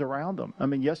else is around him. I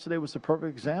mean, yesterday was the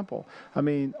perfect example. I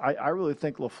mean, I really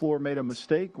think LaFleur made a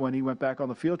mistake when he went back on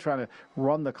the field trying to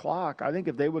run the clock. I think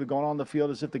if they would have gone on the field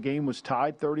as if the game was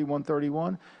tied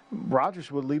 31-31,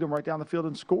 Rodgers would lead them right down the field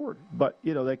and scored. But,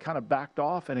 they kind of backed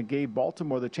off, and it gave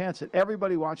Baltimore the chance. And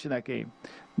everybody watching that game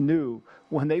knew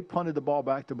when they punted the ball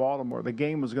back to Baltimore, the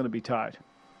game was going to be tied.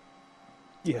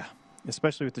 Yeah,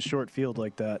 especially with the short field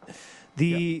like that.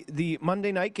 The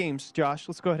Monday night games, Josh,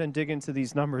 let's go ahead and dig into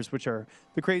these numbers, which are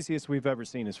the craziest we've ever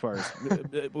seen as far as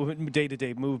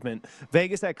day-to-day movement.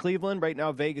 Vegas at Cleveland. Right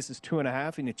now, Vegas is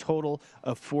 2.5 and a total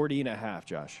of 40.5,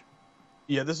 Josh.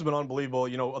 Yeah, this has been unbelievable.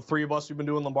 Three of us, we've been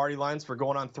doing Lombardi lines for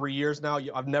going on 3 years now.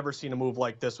 I've never seen a move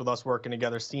like this with us working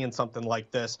together, seeing something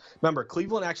like this. Remember,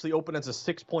 Cleveland actually opened as a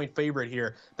 6-point favorite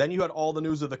here. Then you had all the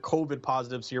news of the COVID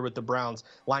positives here with the Browns.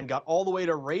 Line got all the way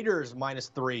to Raiders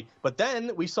 -3. But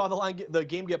then we saw the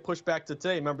game get pushed back to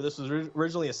today. Remember, this was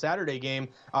originally a Saturday game.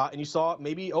 And you saw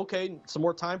maybe, some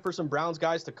more time for some Browns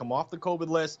guys to come off the COVID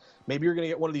list. Maybe you're going to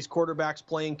get one of these quarterbacks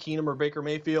playing Keenum or Baker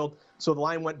Mayfield. So the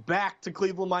line went back to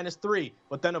Cleveland -3.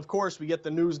 But then, of course, we get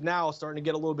the news now starting to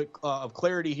get a little bit of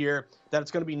clarity here that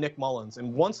it's going to be Nick Mullins.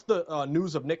 And once the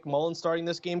news of Nick Mullins starting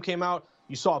this game came out,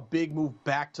 you saw a big move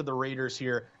back to the Raiders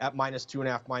here at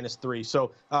 -2.5, -3.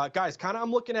 So, guys,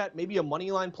 I'm looking at maybe a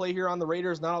money line play here on the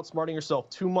Raiders, not outsmarting yourself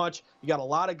too much. You got a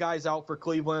lot of guys out for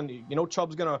Cleveland.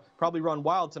 Chubb's going to probably run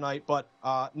wild tonight, but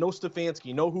no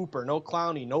Stefanski, no Hooper, no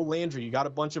Clowney, no Landry. You got a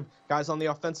bunch of guys on the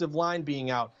offensive line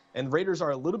being out. And Raiders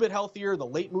are a little bit healthier. The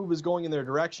late move is going in their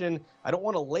direction. I don't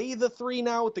want to lay the 3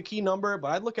 now with the key number,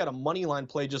 but I'd look at a money line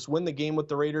play. Just win the game with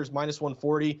the Raiders,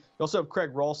 -140. You also have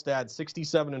Craig Rolstad,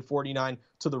 67-49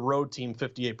 to the road team,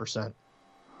 58%.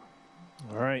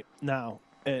 All right. Now,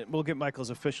 we'll get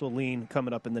Michael's official lean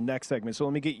coming up in the next segment. So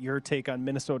let me get your take on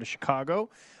Minnesota-Chicago.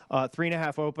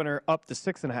 3.5 opener, up to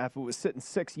 6.5. It was sitting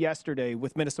 6 yesterday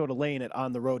with Minnesota laying it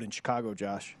on the road in Chicago,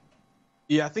 Josh.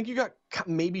 Yeah, I think you got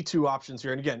maybe 2 options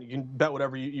here. And again, you can bet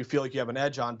whatever you feel like you have an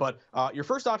edge on. But your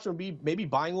first option would be maybe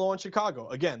buying low on Chicago.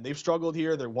 Again, they've struggled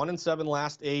here. They're 1-7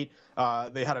 last 8.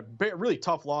 They had a really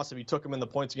tough loss if you took them in the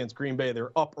points against Green Bay. They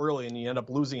were up early, and you end up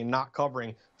losing and not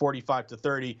covering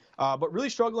 45-30. But really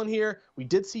struggling here. We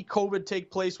did see COVID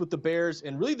take place with the Bears.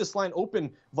 And really this line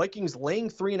opened Vikings laying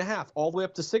 3.5 all the way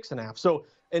up to 6.5. So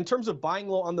in terms of buying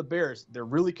low on the Bears, they're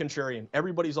really contrarian.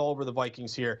 Everybody's all over the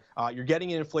Vikings here. You're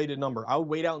getting an inflated number. I would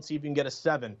wait out and see if you can get a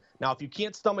 7. Now, if you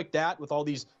can't stomach that with all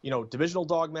these, divisional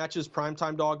dog matches,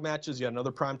 primetime dog matches, you had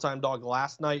another primetime dog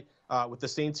last night with the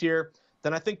Saints here,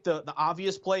 then I think the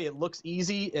obvious play, it looks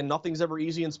easy, and nothing's ever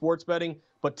easy in sports betting,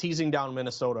 but teasing down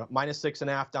Minnesota,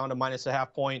 -6.5 down to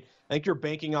 -0.5 point. I think you're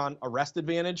banking on a rest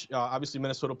advantage. Obviously,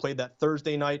 Minnesota played that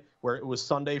Thursday night where it was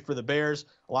Sunday for the Bears.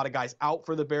 A lot of guys out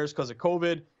for the Bears because of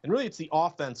COVID. And really, it's the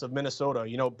offense of Minnesota.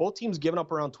 Both teams giving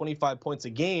up around 25 points a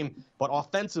game, but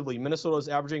offensively, Minnesota is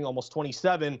averaging almost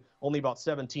 27, only about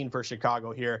 17 for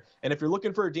Chicago here. And if you're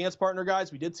looking for a dance partner,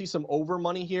 guys, we did see some over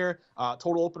money here.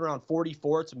 Total open around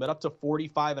 44. It's a bet up to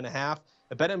 45.5.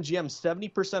 At BetMGM,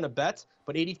 70% of bets,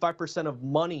 but 85% of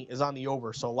money is on the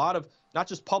over. So a lot of not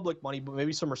just public money, but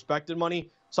maybe some respected money.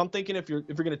 So I'm thinking if you're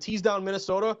going to tease down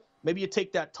Minnesota, maybe you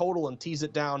take that total and tease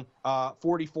it down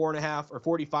 44.5 or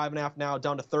 45.5 now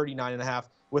down to 39.5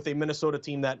 with a Minnesota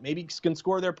team that maybe can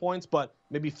score their points, but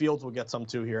maybe Fields will get some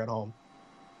too here at home.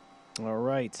 All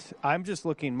right. I'm just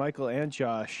looking, Michael and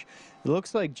Josh. It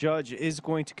looks like Judge is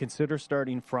going to consider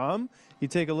starting Fromm. You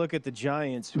take a look at the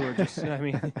Giants, who are just,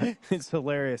 it's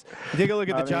hilarious. You take a look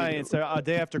at the Giants. A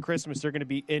day after Christmas, they're going to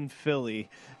be in Philly.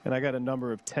 And I got a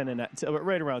number of 10 and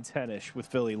right around 10-ish with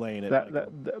Philly laying it.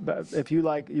 If you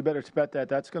like, you better bet that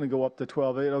that's going to go up to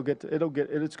 12.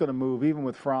 It's going to move even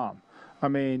with Fromm. I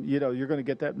mean, you're going to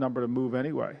get that number to move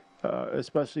anyway.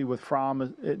 Especially with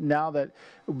Fromm. Now that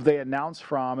they announced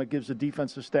Fromm, it gives the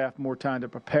defensive staff more time to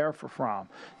prepare for Fromm.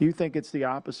 You think it's the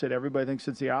opposite. Everybody thinks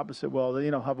it's the opposite. Well,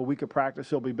 have a week of practice,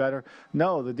 he'll be better.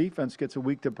 No, the defense gets a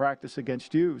week to practice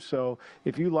against you. So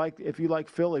if you like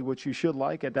Philly, which you should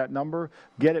like at that number,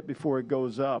 get it before it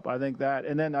goes up. I think that.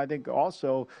 And then I think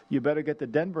also you better get the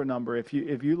Denver number. If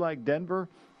you like Denver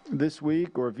this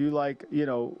week, or if you like,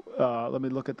 let me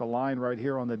look at the line right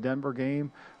here on the Denver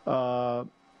game.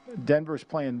 Denver's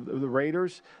playing the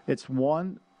Raiders. It's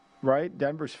 1, right?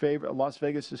 Denver's favorite. Las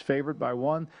Vegas is favored by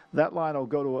 1. That line will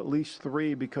go to at least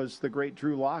 3 because the great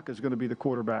Drew Lock is going to be the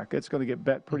quarterback. It's going to get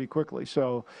bet pretty quickly.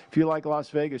 So if you like Las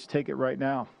Vegas, take it right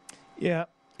now. Yeah.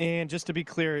 And just to be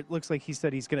clear, it looks like he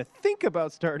said he's going to think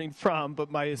about starting Fromm, but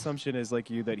my assumption is, like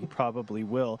you, that he probably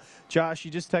will. Josh,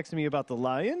 you just texted me about the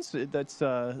Lions. It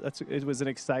was an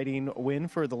exciting win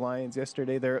for the Lions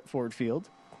yesterday there at Ford Field.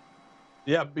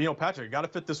 Yeah, Patrick, you got to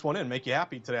fit this one in, make you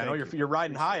happy today. I know you're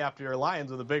riding high after your Lions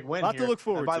with a big win. Lot to look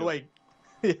forward to. By the way,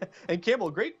 and Campbell,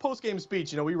 great post-game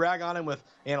speech. We rag on him with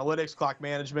analytics, clock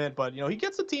management, but, he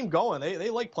gets the team going.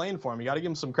 They like playing for him. You got to give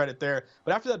him some credit there.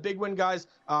 But after that big win, guys,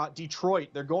 Detroit,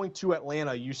 they're going to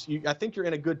Atlanta. I think you're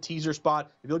in a good teaser spot.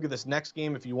 If you look at this next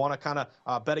game, if you want to kind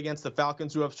of bet against the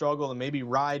Falcons, who have struggled, and maybe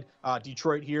ride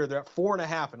Detroit here, they're at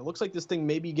 4.5. And it looks like this thing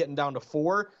may be getting down to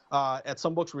 4. At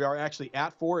some books, we are actually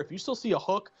at 4. If you still see a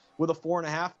hook with a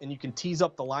 4.5 and you can tease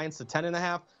up the Lions to 10.5,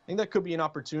 I think that could be an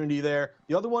opportunity there.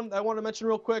 The other one I want to mention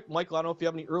real quick, Michael, I don't know if you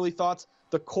have any early thoughts.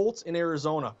 The Colts in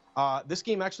Arizona. This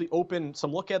game actually opened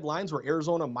some look-ahead lines where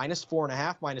Arizona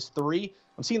 -4.5, -3.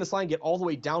 I'm seeing this line get all the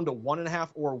way down to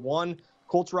 1.5 or 1.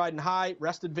 Colts riding high,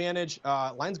 rest advantage.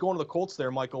 Line's going to the Colts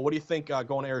there, Michael. What do you think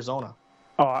going to Arizona?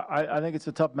 I think it's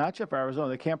a tough matchup for Arizona.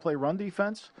 They can't play run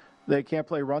defense.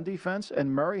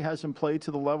 And Murray hasn't played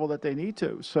to the level that they need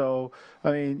to. So,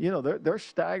 they're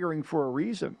staggering for a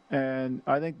reason. And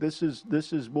I think this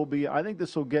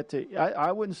will get to.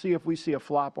 I wouldn't see if we see a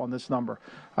flop on this number.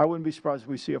 I wouldn't be surprised if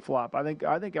we see a flop. I think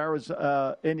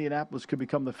Indianapolis could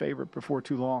become the favorite before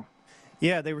too long.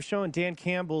 Yeah, they were showing Dan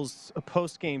Campbell's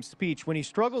post-game speech. When he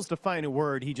struggles to find a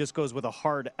word, he just goes with a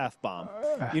hard F-bomb.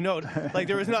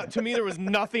 There was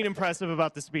nothing impressive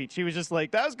about the speech. He was just like,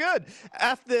 that was good.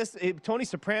 F this. Tony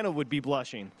Soprano would be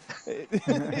blushing.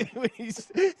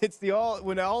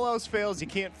 When all else fails, you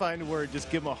can't find a word, just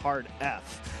give him a hard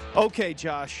F. Okay,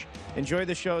 Josh, enjoy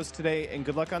the shows today, and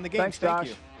good luck on the game. Thanks, Josh. Thank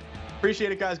you.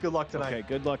 Appreciate it, guys. Good luck tonight. Okay,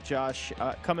 good luck, Josh.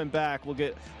 Coming back, we'll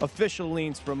get official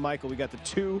leans from Michael. We got the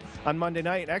 2 on Monday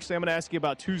night. Actually, I'm going to ask you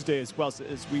about Tuesday as well,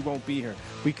 as we won't be here.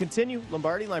 We continue.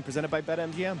 Lombardi Line presented by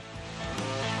BetMGM.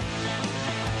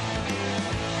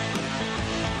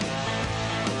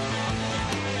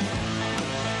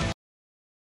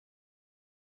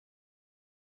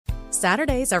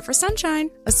 Saturdays are for sunshine,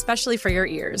 especially for your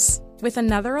ears. With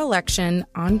another election,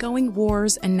 ongoing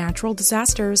wars, and natural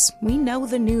disasters, we know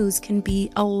the news can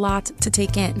be a lot to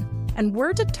take in. And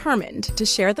we're determined to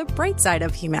share the bright side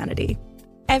of humanity.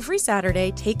 Every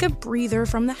Saturday, take a breather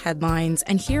from the headlines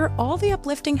and hear all the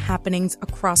uplifting happenings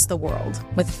across the world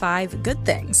with 5 Good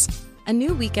Things, a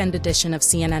new weekend edition of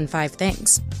CNN 5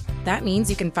 Things. That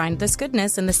means you can find this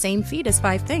goodness in the same feed as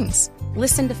 5 Things.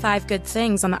 Listen to 5 Good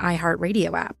Things on the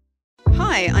iHeartRadio app.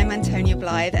 Hi, I'm Antonia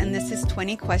Blythe, and this is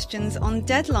 20 Questions on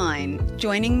Deadline.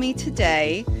 Joining me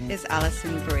today is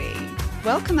Alison Brie.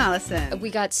 Welcome, Allison.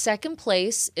 We got second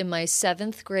place in my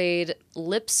 7th grade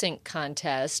lip sync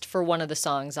contest for one of the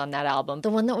songs on that album.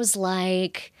 The one that was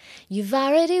like, "You've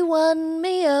already won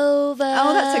me over."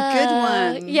 Oh, that's a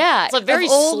good one. Yeah. It's a very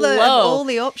slow. Of all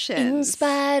the options. In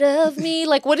spite of me.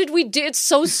 Like, what did we do? It's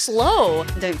so slow.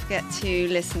 Don't forget to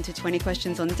listen to 20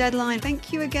 Questions on Deadline.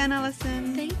 Thank you again,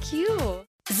 Allison. Thank you.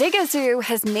 Zigazoo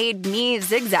has made me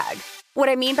zigzag. What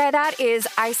I mean by that is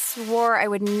I swore I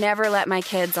would never let my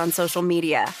kids on social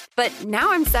media, but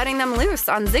now I'm setting them loose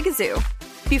on Zigazoo.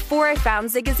 Before I found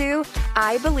Zigazoo,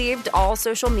 I believed all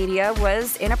social media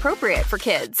was inappropriate for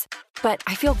kids. But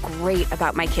I feel great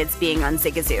about my kids being on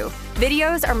Zigazoo.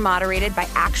 Videos are moderated by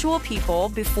actual people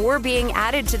before being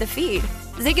added to the feed.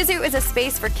 Zigazoo is a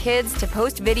space for kids to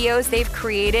post videos they've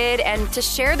created and to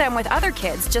share them with other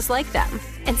kids just like them.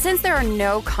 And since there are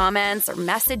no comments or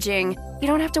messaging, you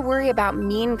don't have to worry about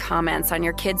mean comments on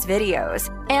your kids' videos.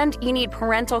 And you need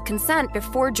parental consent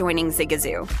before joining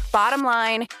Zigazoo. Bottom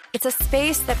line, it's a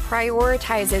space that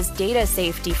prioritizes data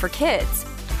safety for kids.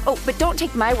 Oh, but don't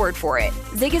take my word for it.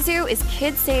 Zigazoo is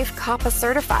KidSafe COPPA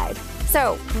certified.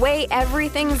 So weigh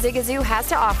everything Zigazoo has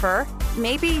to offer.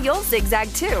 Maybe you'll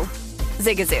zigzag too.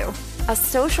 Zigazoo, a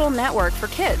social network for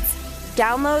kids.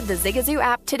 Download the Zigazoo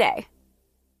app today.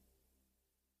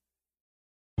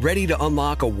 Ready to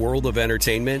unlock a world of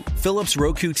entertainment? Philips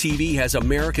Roku TV has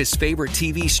America's favorite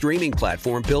TV streaming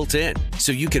platform built in,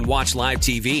 so you can watch live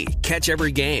TV, catch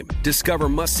every game, discover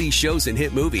must-see shows and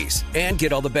hit movies, and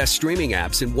get all the best streaming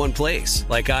apps in one place,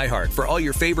 like iHeart for all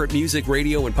your favorite music,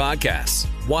 radio, and podcasts.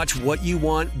 Watch what you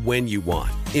want, when you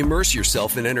want. Immerse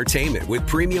yourself in entertainment with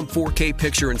premium 4K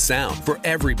picture and sound for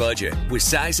every budget, with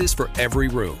sizes for every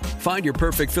room. Find your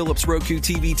perfect Philips Roku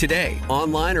TV today,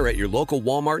 online or at your local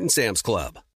Walmart and Sam's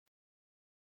Club.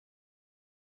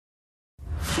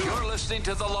 You're listening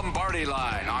to The Lombardi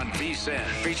Line on VSiN,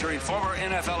 featuring former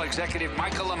NFL executive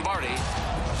Michael Lombardi.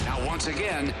 Now, once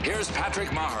again, here's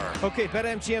Patrick Maher. Okay,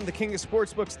 BetMGM, the king of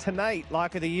sportsbooks tonight.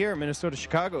 Lock of the year,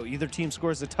 Minnesota-Chicago. Either team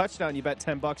scores a touchdown, you bet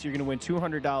 $10, you're going to win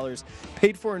 $200.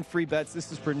 Paid for in free bets.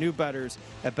 This is for new bettors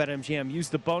at BetMGM. Use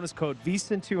the bonus code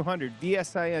VSIN200,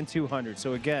 VSIN200.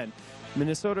 So again,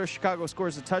 Minnesota or Chicago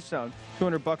scores a touchdown,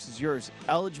 $200 is yours.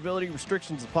 Eligibility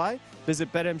restrictions apply.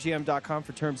 Visit BetMGM.com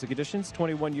for terms and conditions.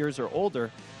 21 years or older.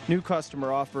 New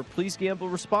customer offer. Please gamble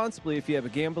responsibly if you have a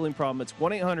gambling problem. It's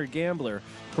 1-800-GAMBLER.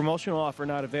 Promotional offer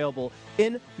not available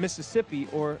in Mississippi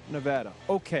or Nevada.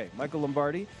 Okay, Michael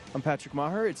Lombardi. I'm Patrick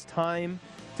Maher. It's time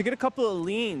to get a couple of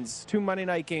leans. 2 Monday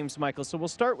night games, Michael. So we'll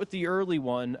start with the early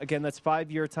one. Again, that's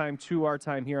 5-year time, 2 our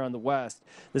time here on the West.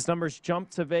 This number's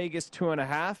jumped to Vegas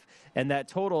 2.5, and that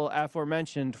total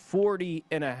aforementioned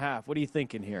 40.5. What are you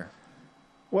thinking here?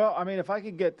 Well, I mean, if I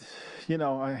could get,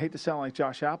 I hate to sound like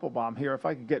Josh Applebaum here. If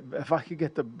I could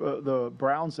get the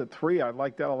Browns at 3, I'd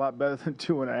like that a lot better than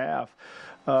 2.5.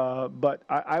 But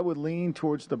I would lean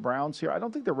towards the Browns here. I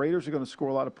don't think the Raiders are going to score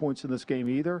a lot of points in this game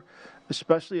either,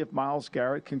 especially if Myles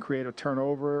Garrett can create a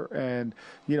turnover and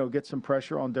get some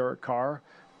pressure on Derek Carr.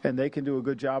 And they can do a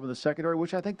good job in the secondary,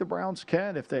 which I think the Browns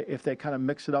can if they kind of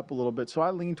mix it up a little bit. So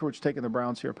I lean towards taking the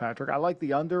Browns here, Patrick. I like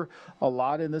the under a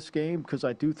lot in this game because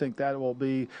I do think that will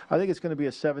be – I think it's going to be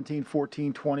a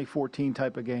 17-14, 20-14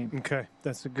 type of game. Okay,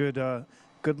 that's a good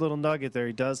little nugget there.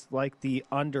 He does like the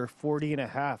under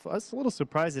 40.5. I was a little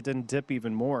surprised it didn't dip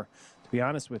even more, to be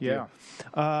honest with you.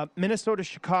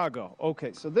 Minnesota-Chicago.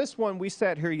 Okay, so this one, we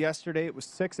sat here yesterday. It was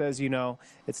 6, as you know.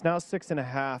 It's now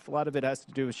 6.5. A lot of it has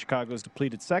to do with Chicago's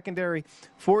depleted secondary.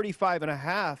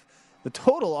 45.5. The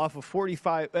total off of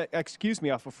 44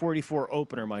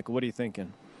 opener, Michael. What are you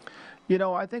thinking?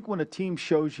 I think when a team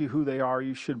shows you who they are,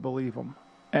 you should believe them.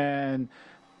 And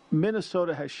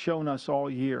Minnesota has shown us all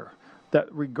year that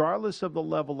regardless of the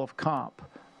level of comp,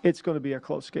 it's going to be a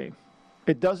close game.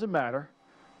 It doesn't matter.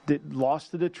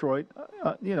 Lost to Detroit,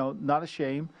 not a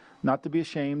shame, not to be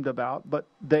ashamed about, but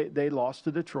they lost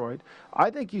to Detroit. I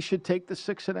think you should take the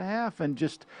 6.5 and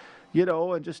just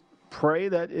pray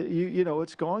that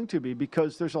it's going to be,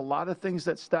 because there's a lot of things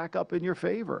that stack up in your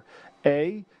favor.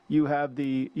 You have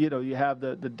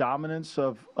the dominance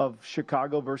of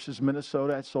Chicago versus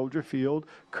Minnesota at Soldier Field.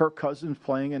 Kirk Cousins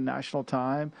playing in national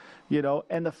time,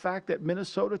 and the fact that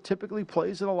Minnesota typically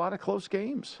plays in a lot of close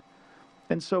games.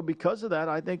 And so because of that,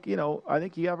 I think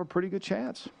you have a pretty good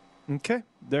chance. Okay,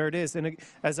 there it is. And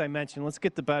as I mentioned, let's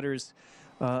get the bettors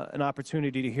an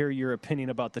opportunity to hear your opinion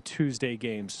about the Tuesday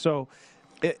games. So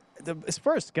as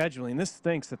far as scheduling, this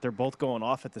stinks that they're both going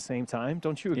off at the same time.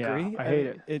 Don't you agree? Yeah, I hate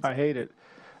it. I hate it.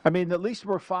 I mean, at least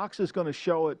where Fox is going to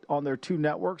show it on their two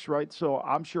networks, right? So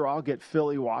I'm sure I'll get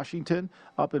Philly, Washington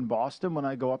up in Boston when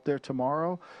I go up there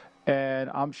tomorrow. And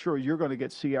I'm sure you're going to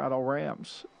get Seattle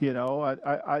Rams. You know,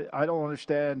 I don't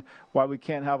understand why we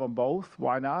can't have them both.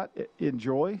 Why not?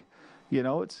 Enjoy. You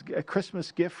know, it's a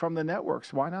Christmas gift from the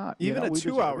networks. Why not? Even a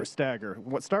 2-hour stagger.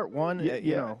 Start one,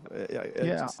 stagger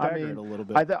it a little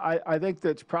bit. I think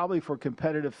that's probably for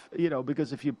competitive,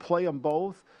 because if you play them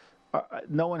both,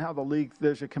 knowing how the league,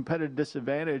 there's a competitive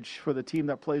disadvantage for the team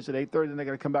that plays at 8:30, and they're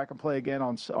going to come back and play again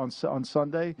on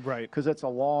Sunday, right? Because it's a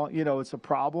long, it's a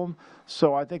problem.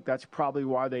 So I think that's probably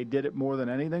why they did it more than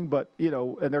anything. But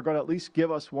and they're going to at least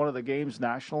give us one of the games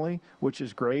nationally, which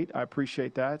is great. I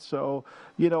appreciate that. So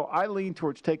I lean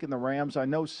towards taking the Rams. I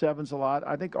know 7's a lot.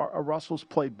 I think Russell's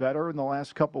played better in the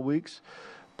last couple of weeks.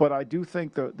 But I do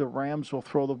think the Rams will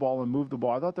throw the ball and move the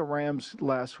ball. I thought the Rams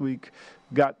last week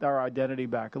got their identity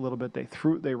back a little bit.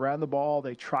 They ran the ball.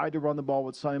 They tried to run the ball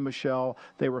with Sonny Michel.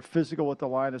 They were physical at the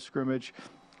line of scrimmage.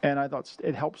 And I thought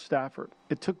it helped Stafford.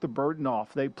 It took the burden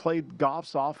off. They played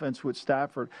Goff's offense with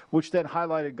Stafford, which then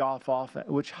highlighted Goff's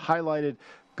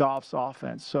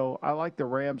offense. So I like the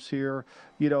Rams here.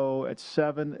 At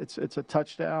 7, it's a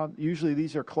touchdown. Usually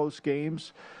these are close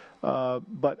games.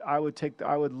 But I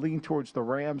would lean towards the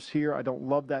Rams here. I don't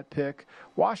love that pick.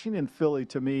 Washington, Philly,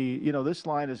 to me, this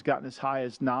line has gotten as high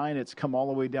as 9. It's come all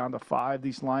the way down to 5,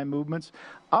 these line movements.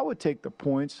 I would take the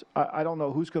points. I don't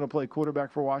know who's going to play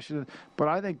quarterback for Washington, but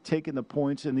I think taking the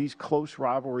points in these close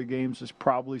rivalry games is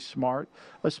probably smart,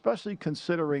 especially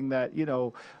considering that,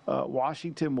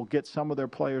 Washington will get some of their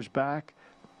players back.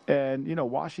 And,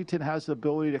 Washington has the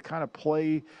ability to kind of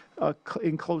play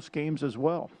in close games as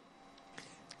well.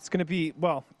 It's going to be,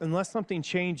 unless something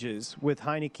changes with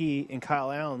Heineke and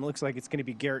Kyle Allen, it looks like it's going to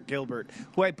be Garrett Gilbert,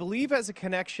 who I believe has a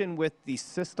connection with the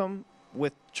system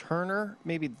with Turner.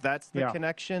 Maybe that's the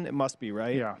connection. It must be,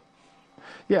 right? Yeah.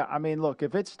 Yeah, I mean, look,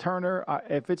 if it's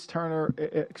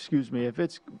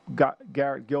got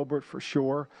Garrett Gilbert for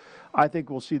sure, I think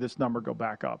we'll see this number go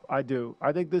back up. I do.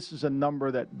 I think this is a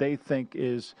number that they think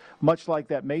is much like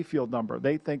that Mayfield number.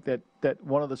 They think that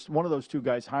one of those two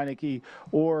guys, Heineke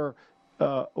or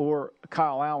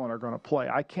Kyle Allen, are going to play.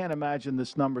 I can't imagine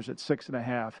this number's at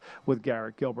 6.5 with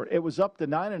Garrett Gilbert. It was up to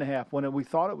 9.5 when we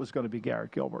thought it was going to be Garrett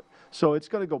Gilbert. So it's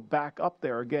going to go back up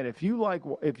there again. If you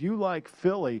like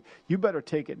Philly, you better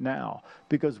take it now,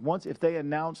 because if they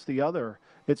announce the other,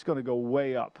 it's going to go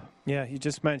way up. Yeah, you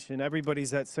just mentioned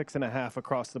everybody's at 6.5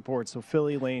 across the board. So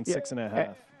Philly lane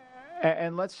 6.5.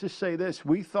 And let's just say this.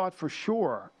 We thought for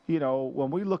sure, when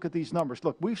we look at these numbers,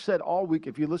 look, we've said all week,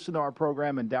 if you listen to our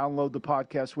program and download the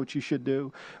podcast, which you should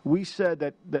do, we said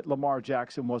that Lamar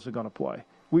Jackson wasn't going to play.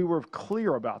 We were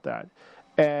clear about that.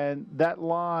 And that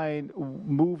line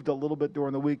moved a little bit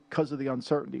during the week because of the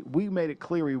uncertainty. We made it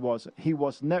clear he wasn't. He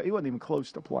wasn't even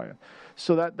close to playing.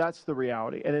 So that's the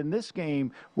reality. And in this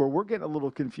game, where we're getting a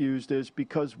little confused is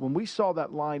because when we saw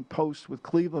that line post with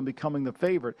Cleveland becoming the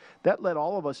favorite, that led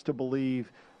all of us to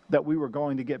believe that we were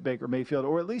going to get Baker Mayfield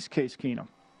or at least Case Keenum.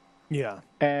 Yeah.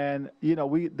 And,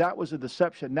 that was a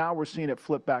deception. Now we're seeing it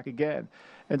flip back again.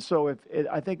 And so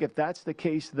I think if that's the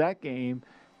case, that game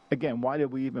 – again, why did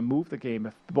we even move the game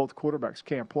if both quarterbacks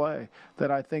can't play?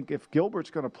 Then I think if Gilbert's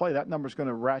going to play, that number's going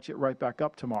to ratchet right back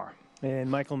up tomorrow.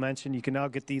 And Michael mentioned you can now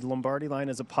get the Lombardi Line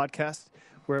as a podcast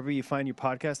wherever you find your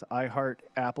podcast, iHeart,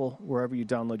 Apple, wherever you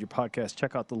download your podcast.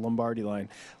 Check out the Lombardi Line.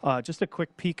 Just a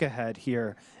quick peek ahead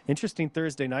here. Interesting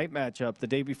Thursday night matchup the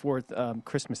day before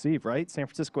Christmas Eve, right? San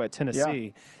Francisco at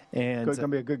Tennessee. Yeah. And it's going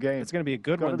to be a good game. It's going to be a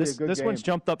good one. This one's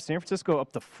jumped up San Francisco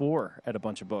up to 4 at a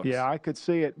bunch of books. Yeah, I could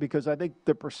see it because I think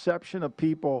the perception of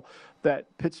people that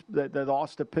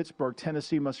lost to Pittsburgh,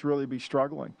 Tennessee must really be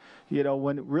struggling.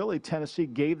 When really Tennessee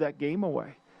gave that game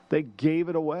away. They gave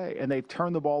it away, and they've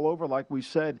turned the ball over. Like we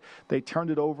said, they turned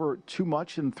it over too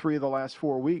much in 3 of the last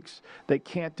 4 weeks. They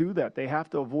can't do that. They have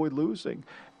to avoid losing.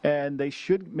 And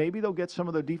maybe they'll get some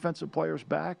of their defensive players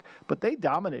back, but they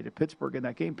dominated Pittsburgh in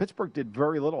that game. Pittsburgh did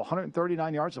very little,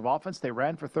 139 yards of offense. They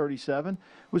ran for 37. It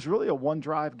was really a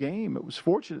one-drive game. It was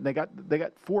fortunate. They got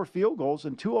 4 field goals,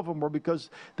 and 2 of them were because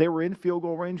they were in field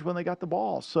goal range when they got the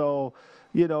ball. So,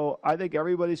 I think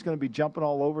everybody's going to be jumping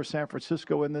all over San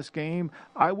Francisco in this game.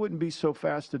 I wouldn't be so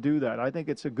fast to do that. I think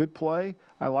it's a good play.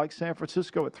 I like San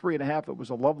Francisco at 3.5. It was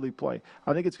a lovely play.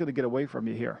 I think it's going to get away from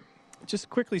you here.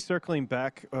 Just quickly circling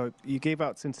back, you gave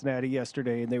out Cincinnati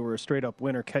yesterday, and they were a straight-up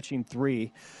winner, catching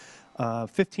 3,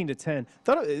 15-10.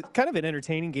 Thought it was kind of an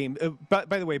entertaining game. By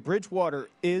the way, Bridgewater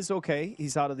is okay.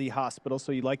 He's out of the hospital,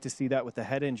 so you'd like to see that with the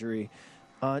head injury.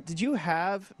 Did you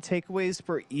have takeaways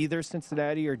for either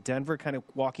Cincinnati or Denver kind of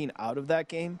walking out of that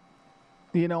game?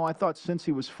 You know, I thought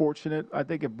Cincy was fortunate. I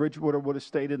think if Bridgewater would have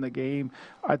stayed in the game,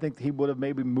 I think he would have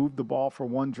maybe moved the ball for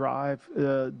one drive.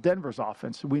 Denver's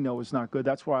offense, we know, is not good.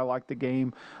 That's why I like the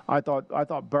game. I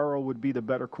thought Burrow would be the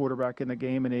better quarterback in the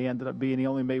game, and he ended up being. He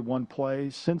only made one play.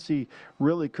 Cincy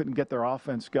really couldn't get their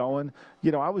offense going.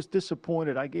 You know, I was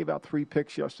disappointed. I gave out 3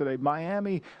 picks yesterday.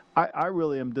 Miami, I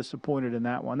really am disappointed in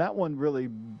that one. That one really,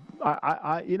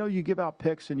 you know, you give out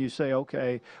picks and you say,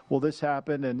 okay, well, this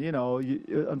happened, and you know,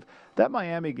 that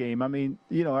Miami game. I mean,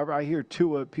 you know, I hear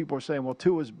Tua. People are saying, well,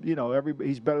 Tua's, you know,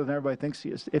 he's better than everybody thinks he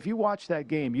is. If you watch that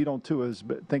game, you don't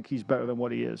think he's better than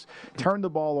what he is. Turned the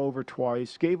ball over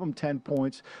twice, gave him 10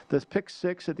 points. The pick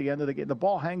 6 at the end of the game. The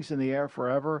ball hangs in the air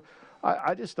forever.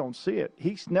 I just don't see it.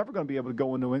 He's never going to be able to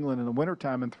go in New England in the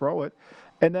wintertime and throw it.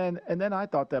 And then I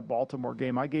thought that Baltimore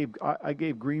game, I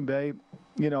gave Green Bay,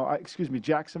 you know,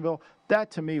 Jacksonville.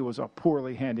 That to me was a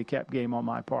poorly handicapped game on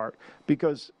my part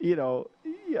because, you know,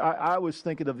 I was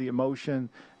thinking of the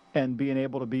emotion and being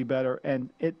able to be better.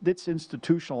 And it's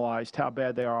institutionalized how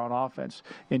bad they are on offense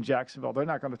in Jacksonville. They're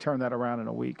not going to turn that around in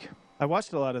a week. I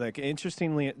watched a lot of that.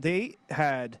 Interestingly, they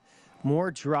had more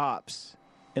drops.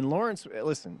 And Lawrence,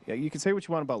 listen, you can say what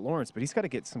you want about Lawrence, but he's got to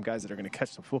get some guys that are going to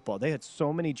catch the football. They had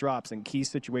so many drops in key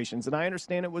situations, and I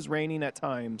understand it was raining at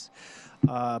times,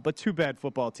 but 2 bad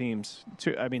football teams.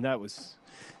 I mean, that was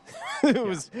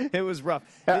it was rough.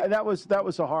 That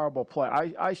was a horrible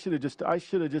play. I should have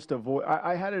just avoided.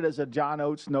 I had it as a John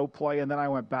Oates no play, and then I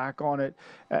went back on it.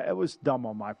 It was dumb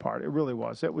on my part. It really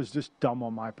was. It was just dumb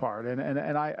on my part, and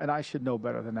I should know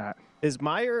better than that. Is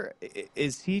Meyer,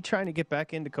 is he trying to get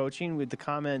back into coaching? With the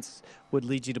comments would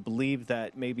lead you to believe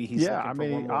that maybe he's looking for one more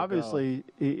go. Yeah, I mean, obviously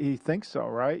he thinks so,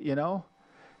 right? You know,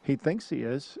 he thinks he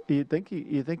is. You think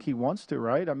he wants to,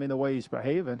 right? I mean, the way he's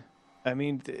behaving. I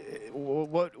mean,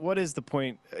 what is the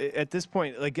point at this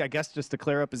point? Like, I guess just to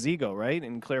clear up his ego, right,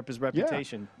 and clear up his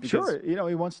reputation. Yeah, sure. You know,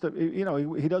 he wants to. You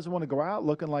know, he doesn't want to go out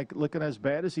looking as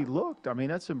bad as he looked. I mean,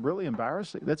 that's really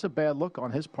embarrassing. That's a bad look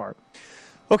on his part.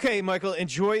 Okay, Michael,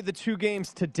 enjoy the 2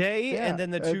 games today and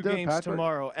then the 2 games Patrick,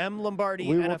 tomorrow. M. Lombardi,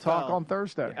 we NFL. will talk on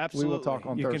Thursday. Absolutely. We will talk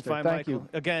on Thursday. You can find Thank Michael.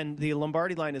 Again, the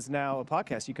Lombardi Line is now a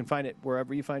podcast. You can find it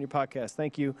wherever you find your podcast.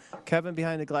 Thank you, Kevin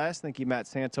behind the glass. Thank you, Matt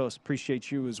Santos.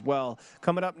 Appreciate you as well.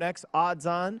 Coming up next, Odds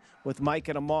On with Mike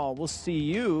and Amal. We'll see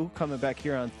you coming back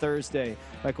here on Thursday.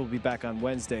 Michael will be back on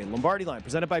Wednesday. Lombardi Line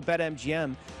presented by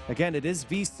BetMGM. Again, it is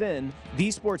VSiN, the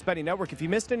Sports Betting Network. If you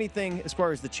missed anything as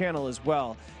far as the channel as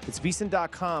well, it's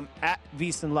VSiN.com at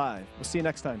VSiN Live. We'll see you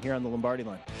next time here on the Lombardi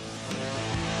Line.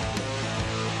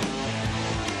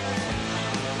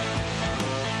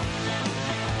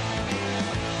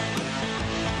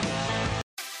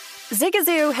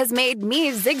 Zigazoo has made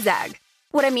me zigzag.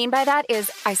 What I mean by that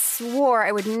is I swore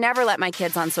I would never let my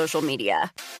kids on social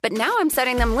media. But now I'm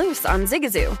setting them loose on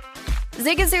Zigazoo.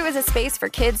 Zigazoo is a space for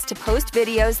kids to post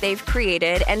videos they've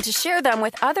created and to share them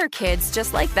with other kids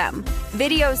just like them.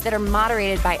 Videos that are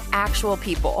moderated by actual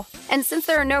people. And since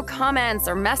there are no comments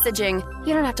or messaging,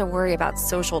 you don't have to worry about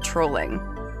social trolling.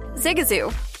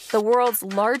 Zigazoo, the world's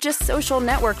largest social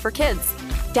network for kids.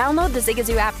 Download the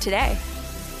Zigazoo app today.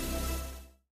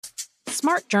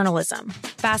 Smart journalism.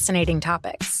 Fascinating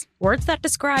topics. Words that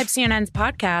describe CNN's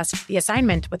podcast, The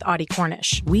Assignment with Audie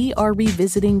Cornish. We are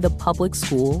revisiting the public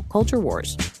school culture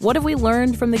wars. What have we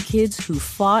learned from the kids who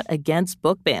fought against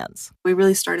book bans? We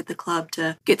really started the club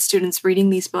to get students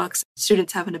reading these books.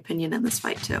 Students have an opinion in this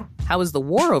fight, too. How has the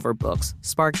war over books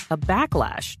sparked a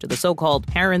backlash to the so-called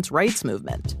parents' rights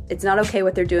movement? It's not okay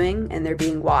what they're doing, and they're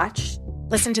being watched.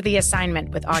 Listen to The Assignment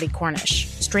with Audie Cornish.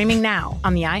 Streaming now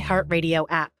on the iHeartRadio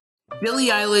app. Billie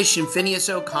Eilish and Phineas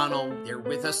O'Connell, they're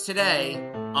with us today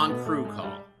on Crew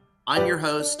Call. I'm your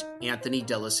host, Anthony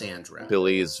D'Alessandro.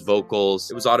 Billie's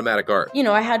vocals, it was automatic art. You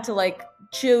know, I had to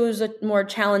choose a more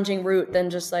challenging route than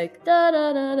just da da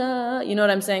da da. You know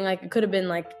what I'm saying? It could have been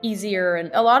easier.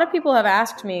 And a lot of people have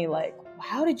asked me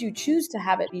how did you choose to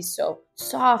have it be so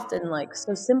soft and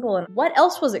so simple? And what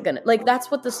else was it gonna that's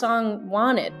what the song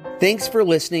wanted. Thanks for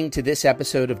listening to this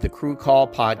episode of the Crew Call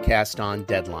podcast on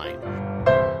Deadline.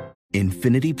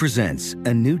 Infiniti presents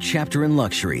a new chapter in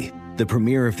luxury, the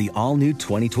premiere of the all-new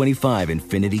 2025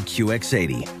 Infiniti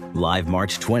QX80, live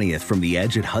March 20th from the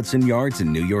Edge at Hudson Yards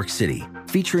in New York City,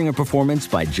 featuring a performance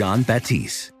by John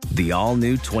Batiste. The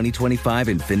all-new 2025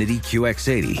 Infiniti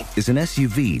QX80 is an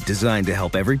SUV designed to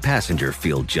help every passenger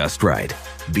feel just right.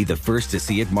 Be the first to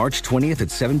see it March 20th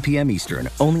at 7 p.m. Eastern,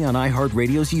 only on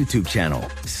iHeartRadio's YouTube channel.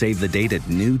 Save the date at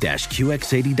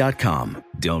new-QX80.com.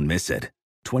 Don't miss it.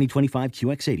 2025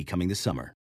 QX80 coming this summer.